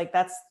choice. Like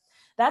that's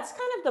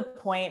kind of the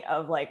point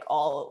of like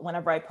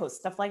whenever I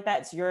post stuff like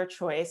that, it's your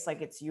choice.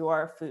 Like it's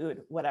your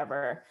food,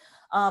 whatever.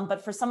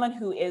 But for someone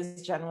who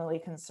is genuinely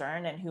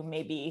concerned and who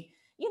maybe,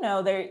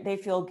 they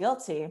feel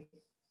guilty,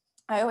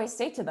 I always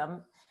say to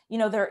them,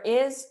 there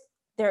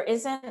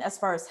isn't, as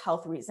far as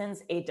health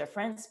reasons, a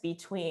difference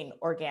between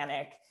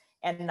organic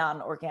and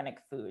non-organic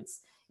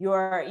foods.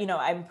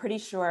 I'm pretty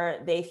sure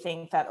they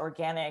think that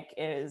organic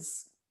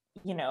is,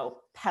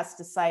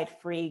 pesticide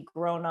free,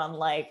 grown on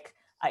like,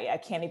 I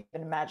can't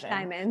even imagine.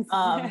 Diamonds.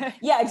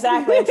 Yeah,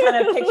 exactly. I'm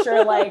trying to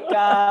picture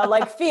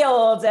like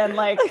fields and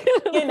like,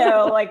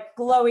 like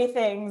glowy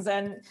things.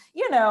 And,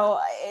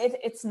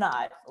 it's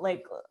not,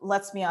 like,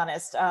 let's be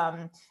honest.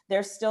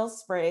 They're still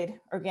sprayed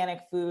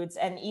organic foods.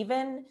 And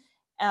even,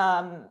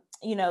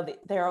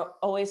 they're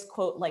always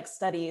quote like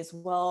studies,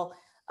 well,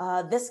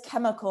 this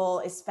chemical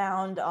is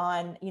found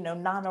on,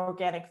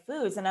 non-organic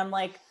foods. And I'm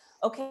like,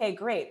 okay,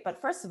 great. But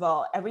first of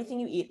all, everything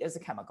you eat is a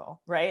chemical,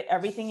 right?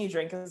 Everything you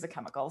drink is a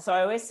chemical. So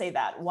I always say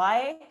that.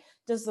 Why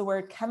does the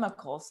word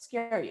chemical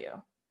scare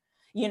you?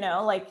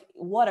 Like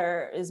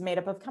water is made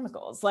up of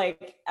chemicals,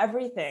 like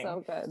everything.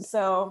 So good.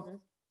 So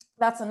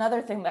that's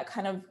another thing that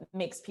kind of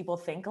makes people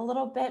think a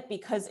little bit,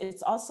 because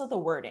it's also the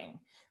wording,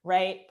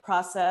 right?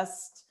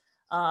 Processed,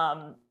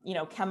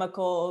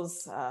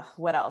 chemicals,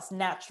 what else?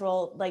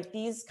 Natural, like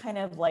these kind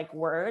of like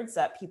words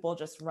that people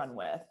just run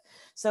with.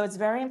 So it's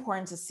very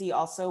important to see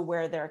also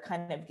where they're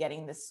kind of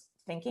getting this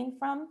thinking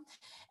from.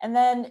 And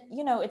then,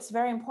 it's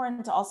very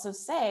important to also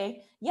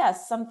say,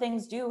 yes, some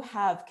things do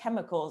have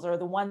chemicals, or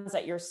the ones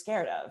that you're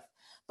scared of,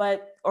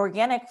 but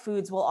organic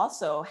foods will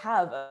also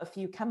have a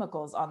few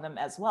chemicals on them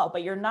as well,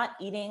 but you're not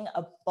eating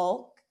a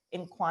bulk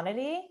in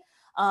quantity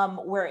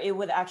where it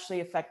would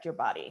actually affect your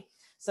body.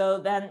 So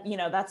then,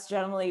 that's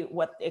generally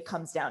what it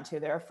comes down to.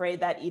 They're afraid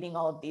that eating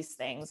all of these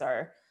things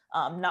are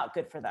not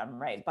good for them,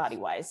 right,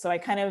 body-wise. So I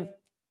kind of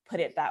put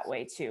it that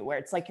way too, where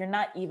it's like you're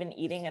not even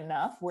eating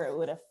enough where it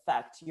would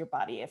affect your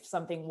body if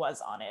something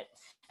was on it.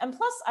 And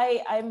plus,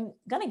 I'm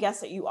gonna guess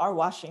that you are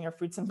washing your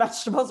fruits and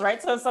vegetables,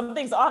 right? So if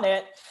something's on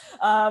it,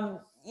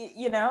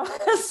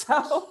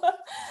 so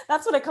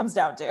that's what it comes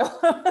down to.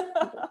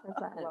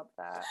 I love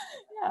that.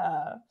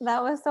 Yeah.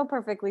 That was so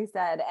perfectly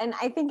said. And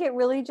I think it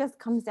really just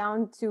comes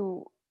down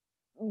to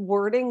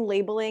wording,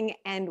 labeling,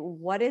 and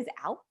what is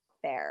out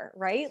there,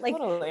 right? Like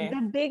totally.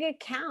 The big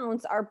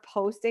accounts are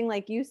posting,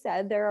 like you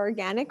said, their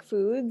organic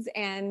foods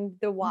and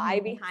the why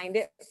behind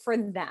it for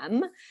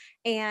them.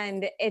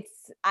 And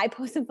I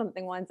posted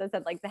something once that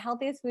said like the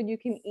healthiest food you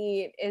can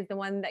eat is the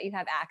one that you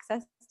have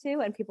access to.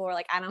 And people were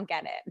like, I don't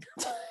get it.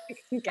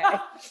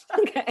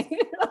 Okay.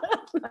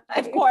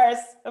 Of course.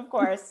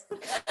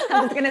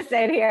 I'm just going to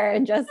sit here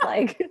and just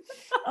like,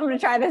 I'm going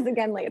to try this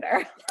again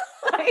later.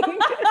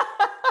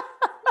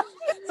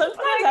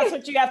 Sometimes that's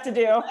what you have to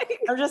do.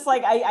 I'm just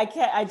like, I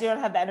can't, I don't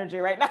have the energy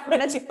right now. I'm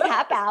going to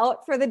tap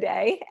out for the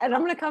day and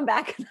I'm going to come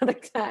back another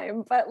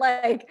time. But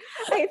like,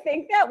 I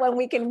think that when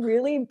we can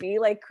really be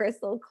like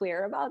crystal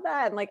clear about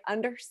that and like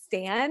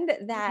understand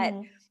that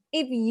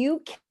if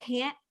you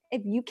can't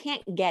if you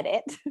can't get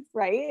it,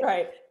 right?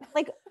 Right.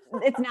 Like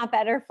it's not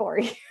better for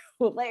you.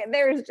 Like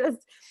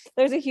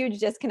there's a huge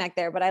disconnect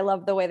there, but I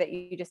love the way that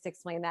you just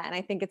explained that. And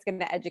I think it's going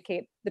to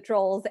educate the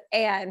trolls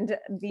and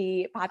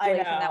the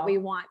population that we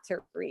want to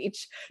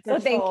reach. So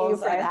thank you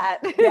for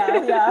that.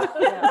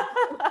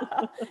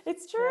 Yeah.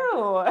 It's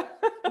true.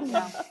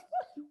 Yeah.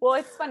 Well,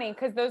 it's funny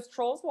because those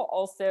trolls will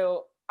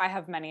also, I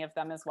have many of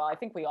them as well. I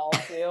think we all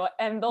do.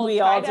 And they'll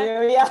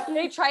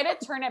they try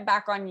to turn it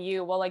back on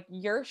you. Well, like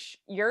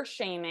you're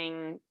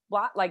shaming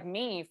blah, like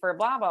me for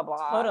blah, blah,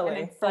 blah. Totally. And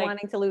it's For like,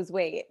 wanting to lose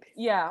weight.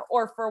 Yeah.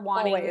 Or for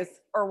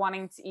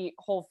wanting to eat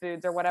whole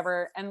foods or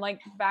whatever. And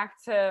like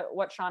back to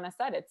what Shauna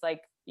said, it's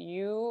like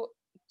you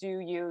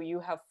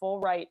have full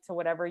right to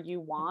whatever you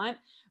want,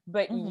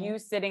 but you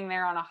sitting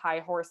there on a high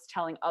horse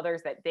telling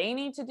others that they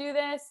need to do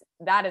this,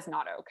 that is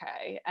not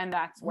okay. And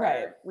that's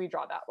where we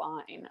draw that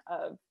line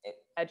of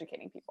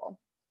educating people.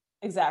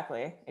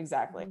 Exactly.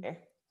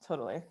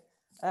 Totally.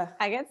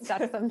 I get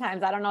stuck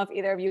sometimes. I don't know if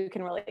either of you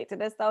can relate to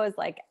this though, is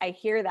like, I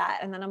hear that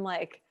and then I'm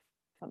like,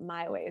 but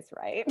my way's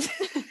right.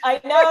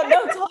 I know.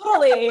 No,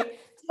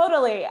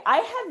 totally. I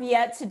have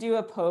yet to do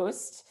a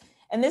post,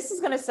 and this is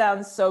going to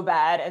sound so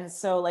bad and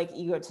so like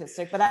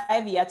egotistic, but I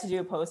have yet to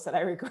do a post that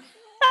I regret.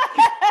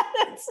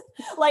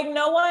 Like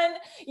no one,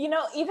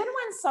 even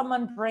when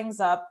someone brings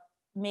up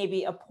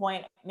maybe a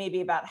point,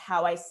 maybe about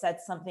how I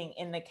said something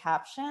in the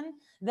caption,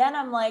 then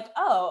I'm like,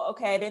 oh,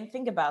 okay, I didn't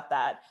think about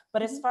that.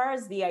 But as far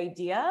as the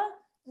idea,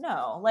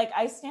 no, like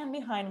I stand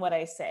behind what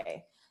I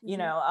say,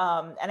 and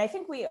I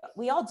think we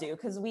all do,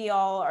 because we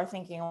all are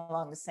thinking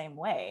along the same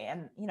way.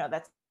 And,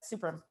 that's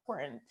super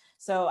important.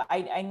 So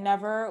I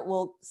never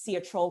will see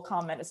a troll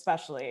comment,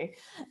 especially,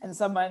 and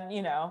someone,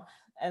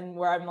 and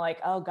where I'm like,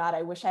 oh God,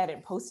 I wish I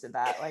hadn't posted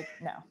that. Like,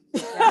 no,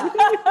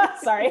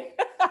 sorry.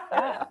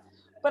 Yeah.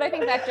 But I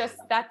think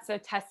that's a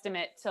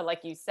testament to,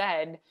 like you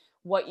said,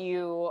 what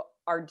you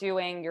are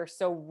doing. You're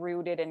so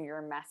rooted in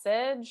your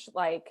message,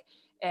 like,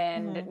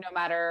 and no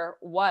matter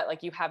what,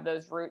 like you have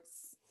those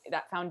roots,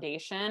 that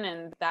foundation,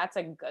 and that's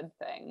a good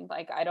thing.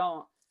 Like, I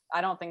don't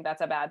think that's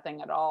a bad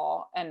thing at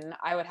all. And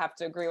I would have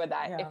to agree with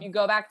that. Yeah. If you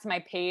go back to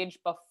my page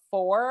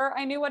before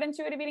I knew what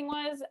intuitive eating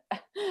was,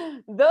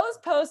 those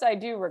posts I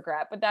do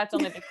regret, but that's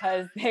only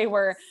because they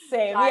were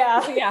same.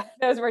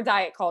 Those were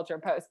diet culture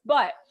posts.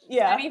 But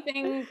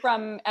anything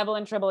from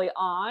Evelyn Tribbley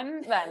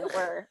on, then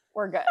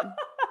we're good.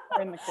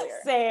 We're in the clear.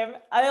 Same.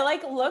 I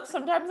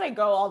sometimes I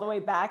go all the way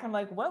back. I'm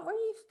like, what were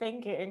you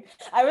thinking?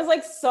 I was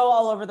like so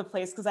all over the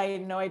place because I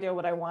had no idea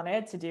what I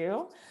wanted to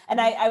do.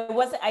 And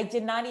I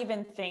did not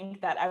even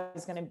think that I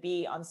was going to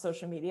be on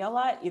social media a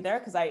lot either,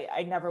 because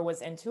I never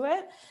was into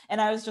it.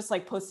 And I was just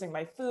like posting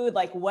my food,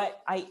 like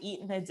what I eat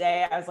in a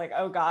day. I was like,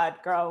 oh God,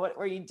 girl, what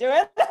were you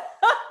doing? But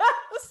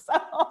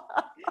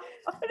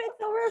it's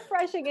so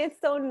refreshing. It's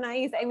so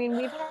nice. I mean,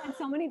 we've had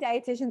so many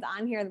dietitians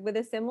on here with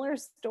a similar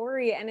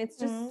story, and it's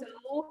just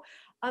so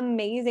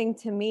amazing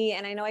to me.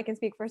 And I know I can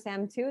speak for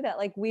Sam too, that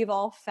like we've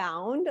all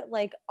found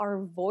like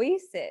our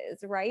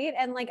voices, right?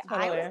 And like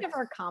I was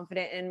never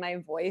confident in my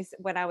voice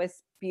when I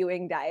was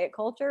spewing diet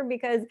culture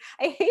because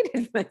I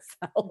hated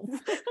myself,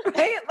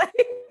 right? Like,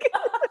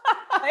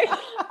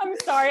 I'm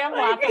sorry, I'm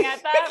laughing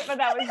at that, but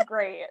that was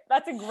great.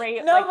 That's a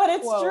great but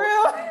it's quote.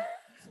 True.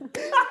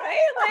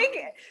 Right?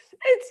 Like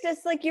it's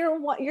just like you're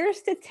a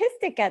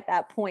statistic at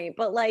that point.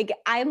 But like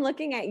I'm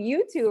looking at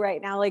you two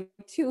right now, like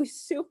two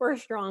super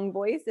strong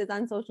voices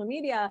on social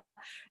media,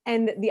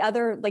 and the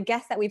other like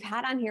guests that we've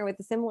had on here with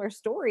the similar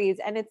stories.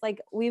 And it's like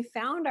we've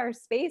found our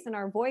space and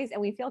our voice, and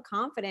we feel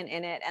confident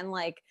in it. And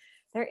like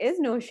there is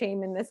no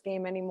shame in this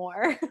game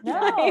anymore.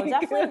 No,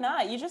 definitely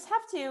not. You just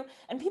have to.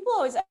 And people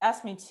always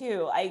ask me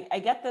too. I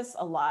get this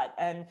a lot,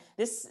 and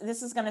this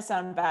is going to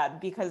sound bad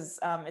because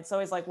it's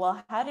always like,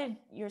 well, how did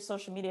your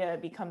social media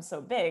become so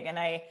big? And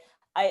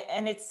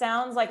and it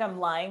sounds like I'm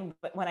lying,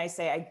 but when I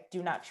say I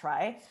do not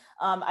try,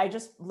 I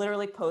just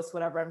literally post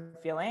whatever I'm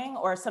feeling,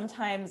 or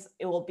sometimes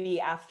it will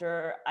be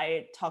after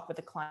I talk with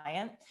a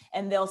client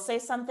and they'll say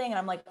something and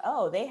I'm like,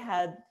 oh, they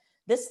had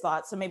this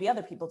thought, so maybe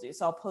other people do.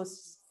 So I'll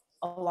post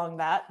along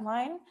that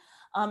line.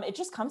 It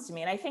just comes to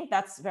me. And I think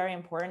that's very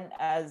important,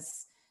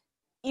 as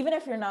even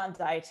if you're not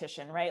a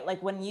dietitian, right?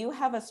 Like when you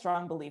have a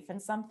strong belief in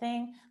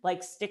something,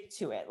 like stick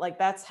to it. Like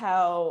that's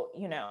how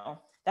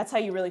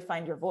you really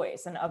find your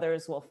voice, and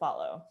others will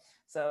follow.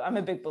 So I'm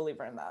a big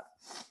believer in that.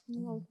 I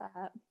love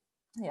that.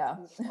 Yeah.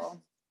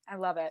 Beautiful. I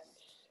love it.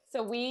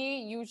 So we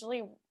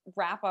usually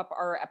wrap up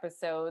our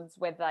episodes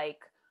with like,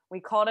 we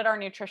called it our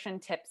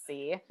nutrition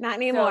tipsy. Not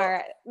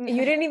anymore. So,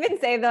 you didn't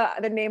even say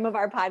the name of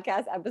our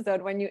podcast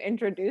episode when you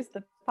introduced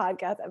the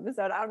podcast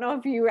episode. I don't know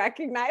if you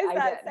recognize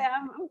that,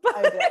 Sam.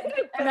 I did.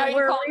 And now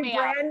we're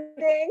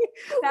rebranding.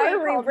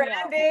 We're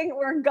rebranding.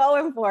 We're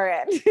going for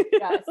it.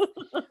 Yes.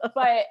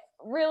 But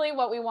really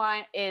what we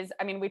want is,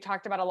 I mean, we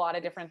talked about a lot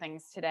of different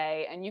things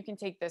today, and you can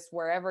take this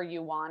wherever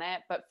you want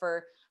it. But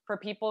for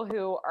people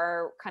who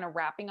are kind of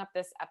wrapping up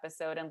this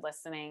episode and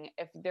listening,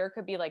 if there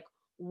could be like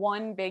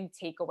one big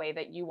takeaway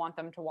that you want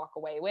them to walk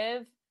away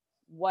with,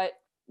 what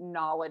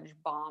knowledge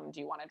bomb do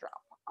you want to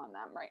drop on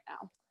them right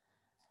now?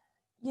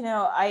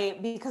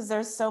 because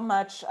there's so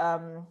much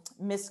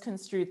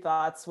misconstrued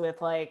thoughts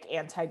with like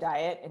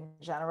anti-diet in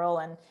general,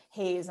 and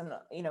HAES and,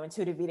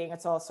 intuitive eating,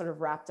 it's all sort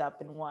of wrapped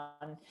up in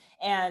one.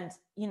 And,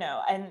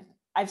 and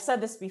I've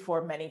said this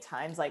before many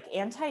times, like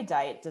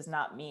anti-diet does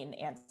not mean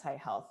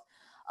anti-health.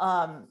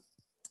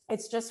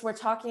 It's just, we're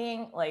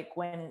talking like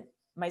when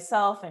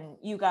myself and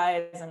you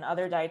guys and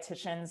other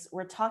dietitians,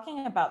 we're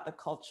talking about the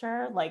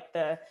culture, like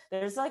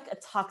there's like a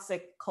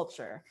toxic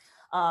culture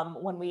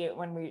when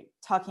we're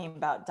talking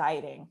about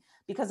dieting,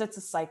 because it's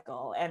a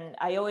cycle. And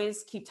I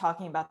always keep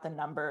talking about the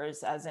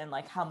numbers as in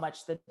like how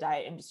much the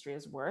diet industry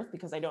is worth,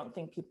 because I don't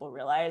think people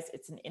realize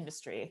it's an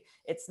industry.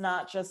 It's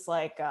not just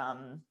like,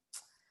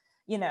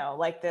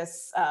 like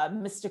this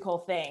mystical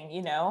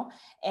thing,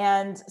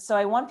 And so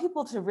I want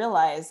people to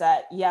realize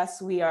that,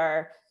 yes, we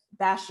are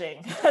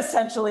bashing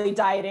essentially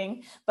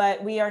dieting,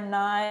 but we are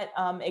not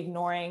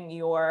ignoring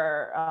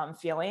your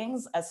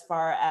feelings, as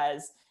far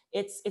as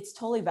it's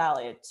totally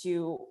valid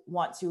to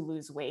want to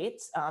lose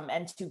weight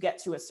and to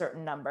get to a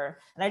certain number.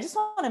 And I just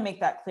want to make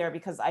that clear,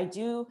 because I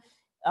do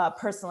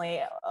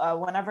personally,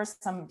 whenever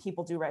some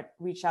people do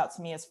reach out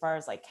to me as far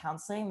as like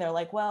counseling, they're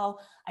like, well,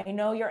 I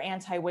know you're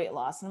anti-weight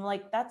loss. And I'm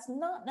like, that's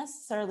not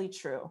necessarily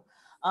true.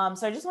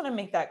 So I just want to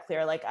make that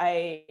clear. Like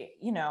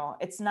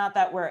it's not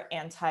that we're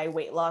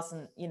anti-weight loss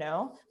and,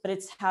 but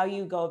it's how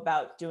you go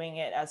about doing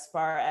it as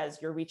far as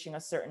you're reaching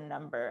a certain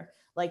number.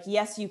 Like,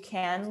 yes, you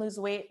can lose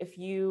weight if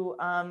you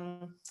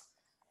are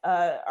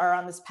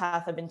on this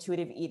path of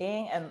intuitive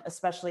eating, and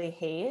especially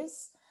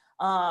HAES.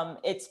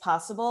 It's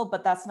possible,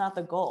 but that's not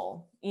the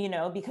goal,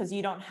 because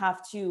you don't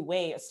have to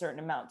weigh a certain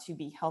amount to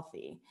be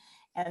healthy.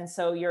 And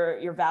so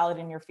you're valid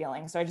in your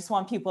feelings. So I just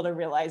want people to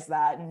realize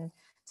that and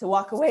to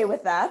walk away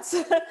with that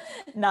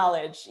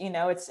knowledge.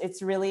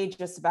 It's really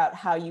just about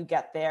how you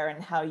get there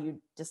and how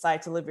you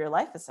decide to live your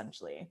life,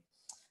 essentially.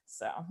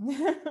 So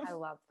I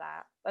love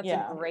that. That's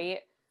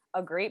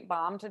a great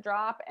bomb to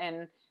drop.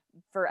 And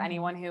for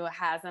anyone who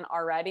hasn't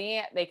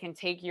already, they can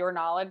take your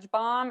knowledge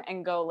bomb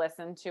and go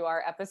listen to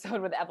our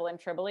episode with Evelyn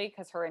Tribole,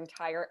 because her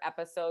entire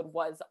episode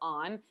was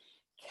on,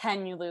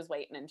 can you lose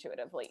weight and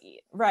intuitively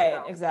eat?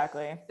 Right.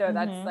 Exactly. So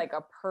that's like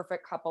a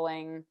perfect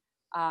coupling.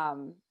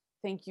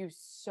 Thank you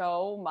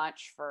so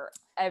much for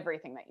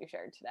everything that you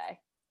shared today.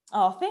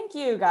 Oh, thank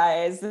you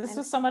guys. This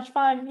was so much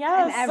fun.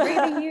 Yes. And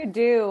everything you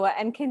do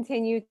and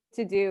continue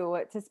to do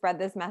to spread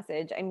this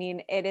message. I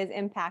mean, it is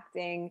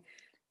impacting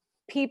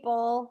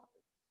people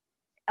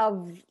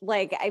and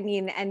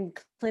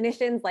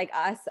clinicians like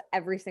us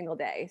every single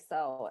day.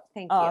 So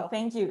thank you. Oh,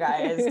 thank you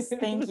guys.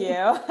 Thank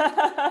you.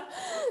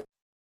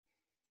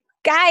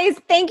 Guys,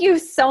 thank you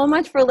so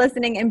much for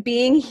listening and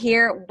being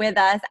here with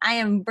us. I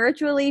am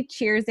virtually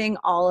cheersing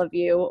all of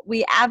you.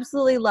 We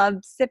absolutely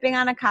loved sipping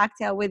on a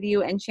cocktail with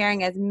you and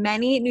sharing as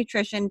many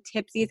nutrition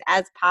tipsies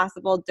as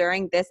possible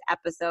during this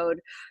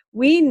episode.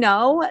 We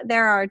know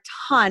there are a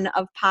ton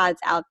of pods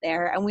out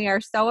there, and we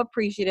are so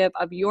appreciative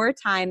of your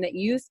time that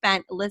you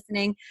spent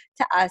listening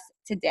to us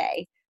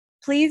today.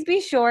 Please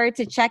be sure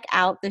to check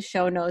out the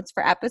show notes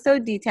for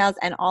episode details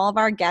and all of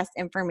our guest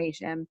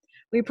information.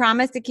 We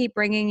promise to keep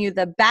bringing you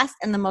the best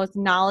and the most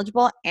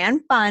knowledgeable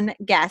and fun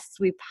guests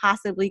we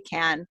possibly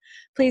can.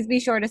 Please be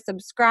sure to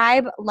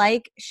subscribe,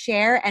 like,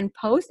 share, and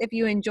post if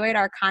you enjoyed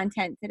our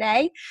content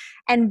today.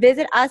 And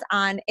visit us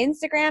on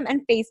Instagram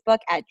and Facebook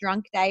at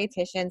Drunk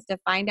Dietitians to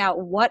find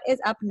out what is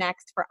up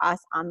next for us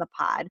on the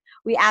pod.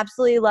 We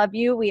absolutely love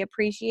you. We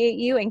appreciate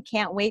you and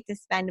can't wait to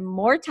spend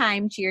more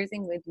time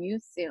cheersing with you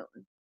soon.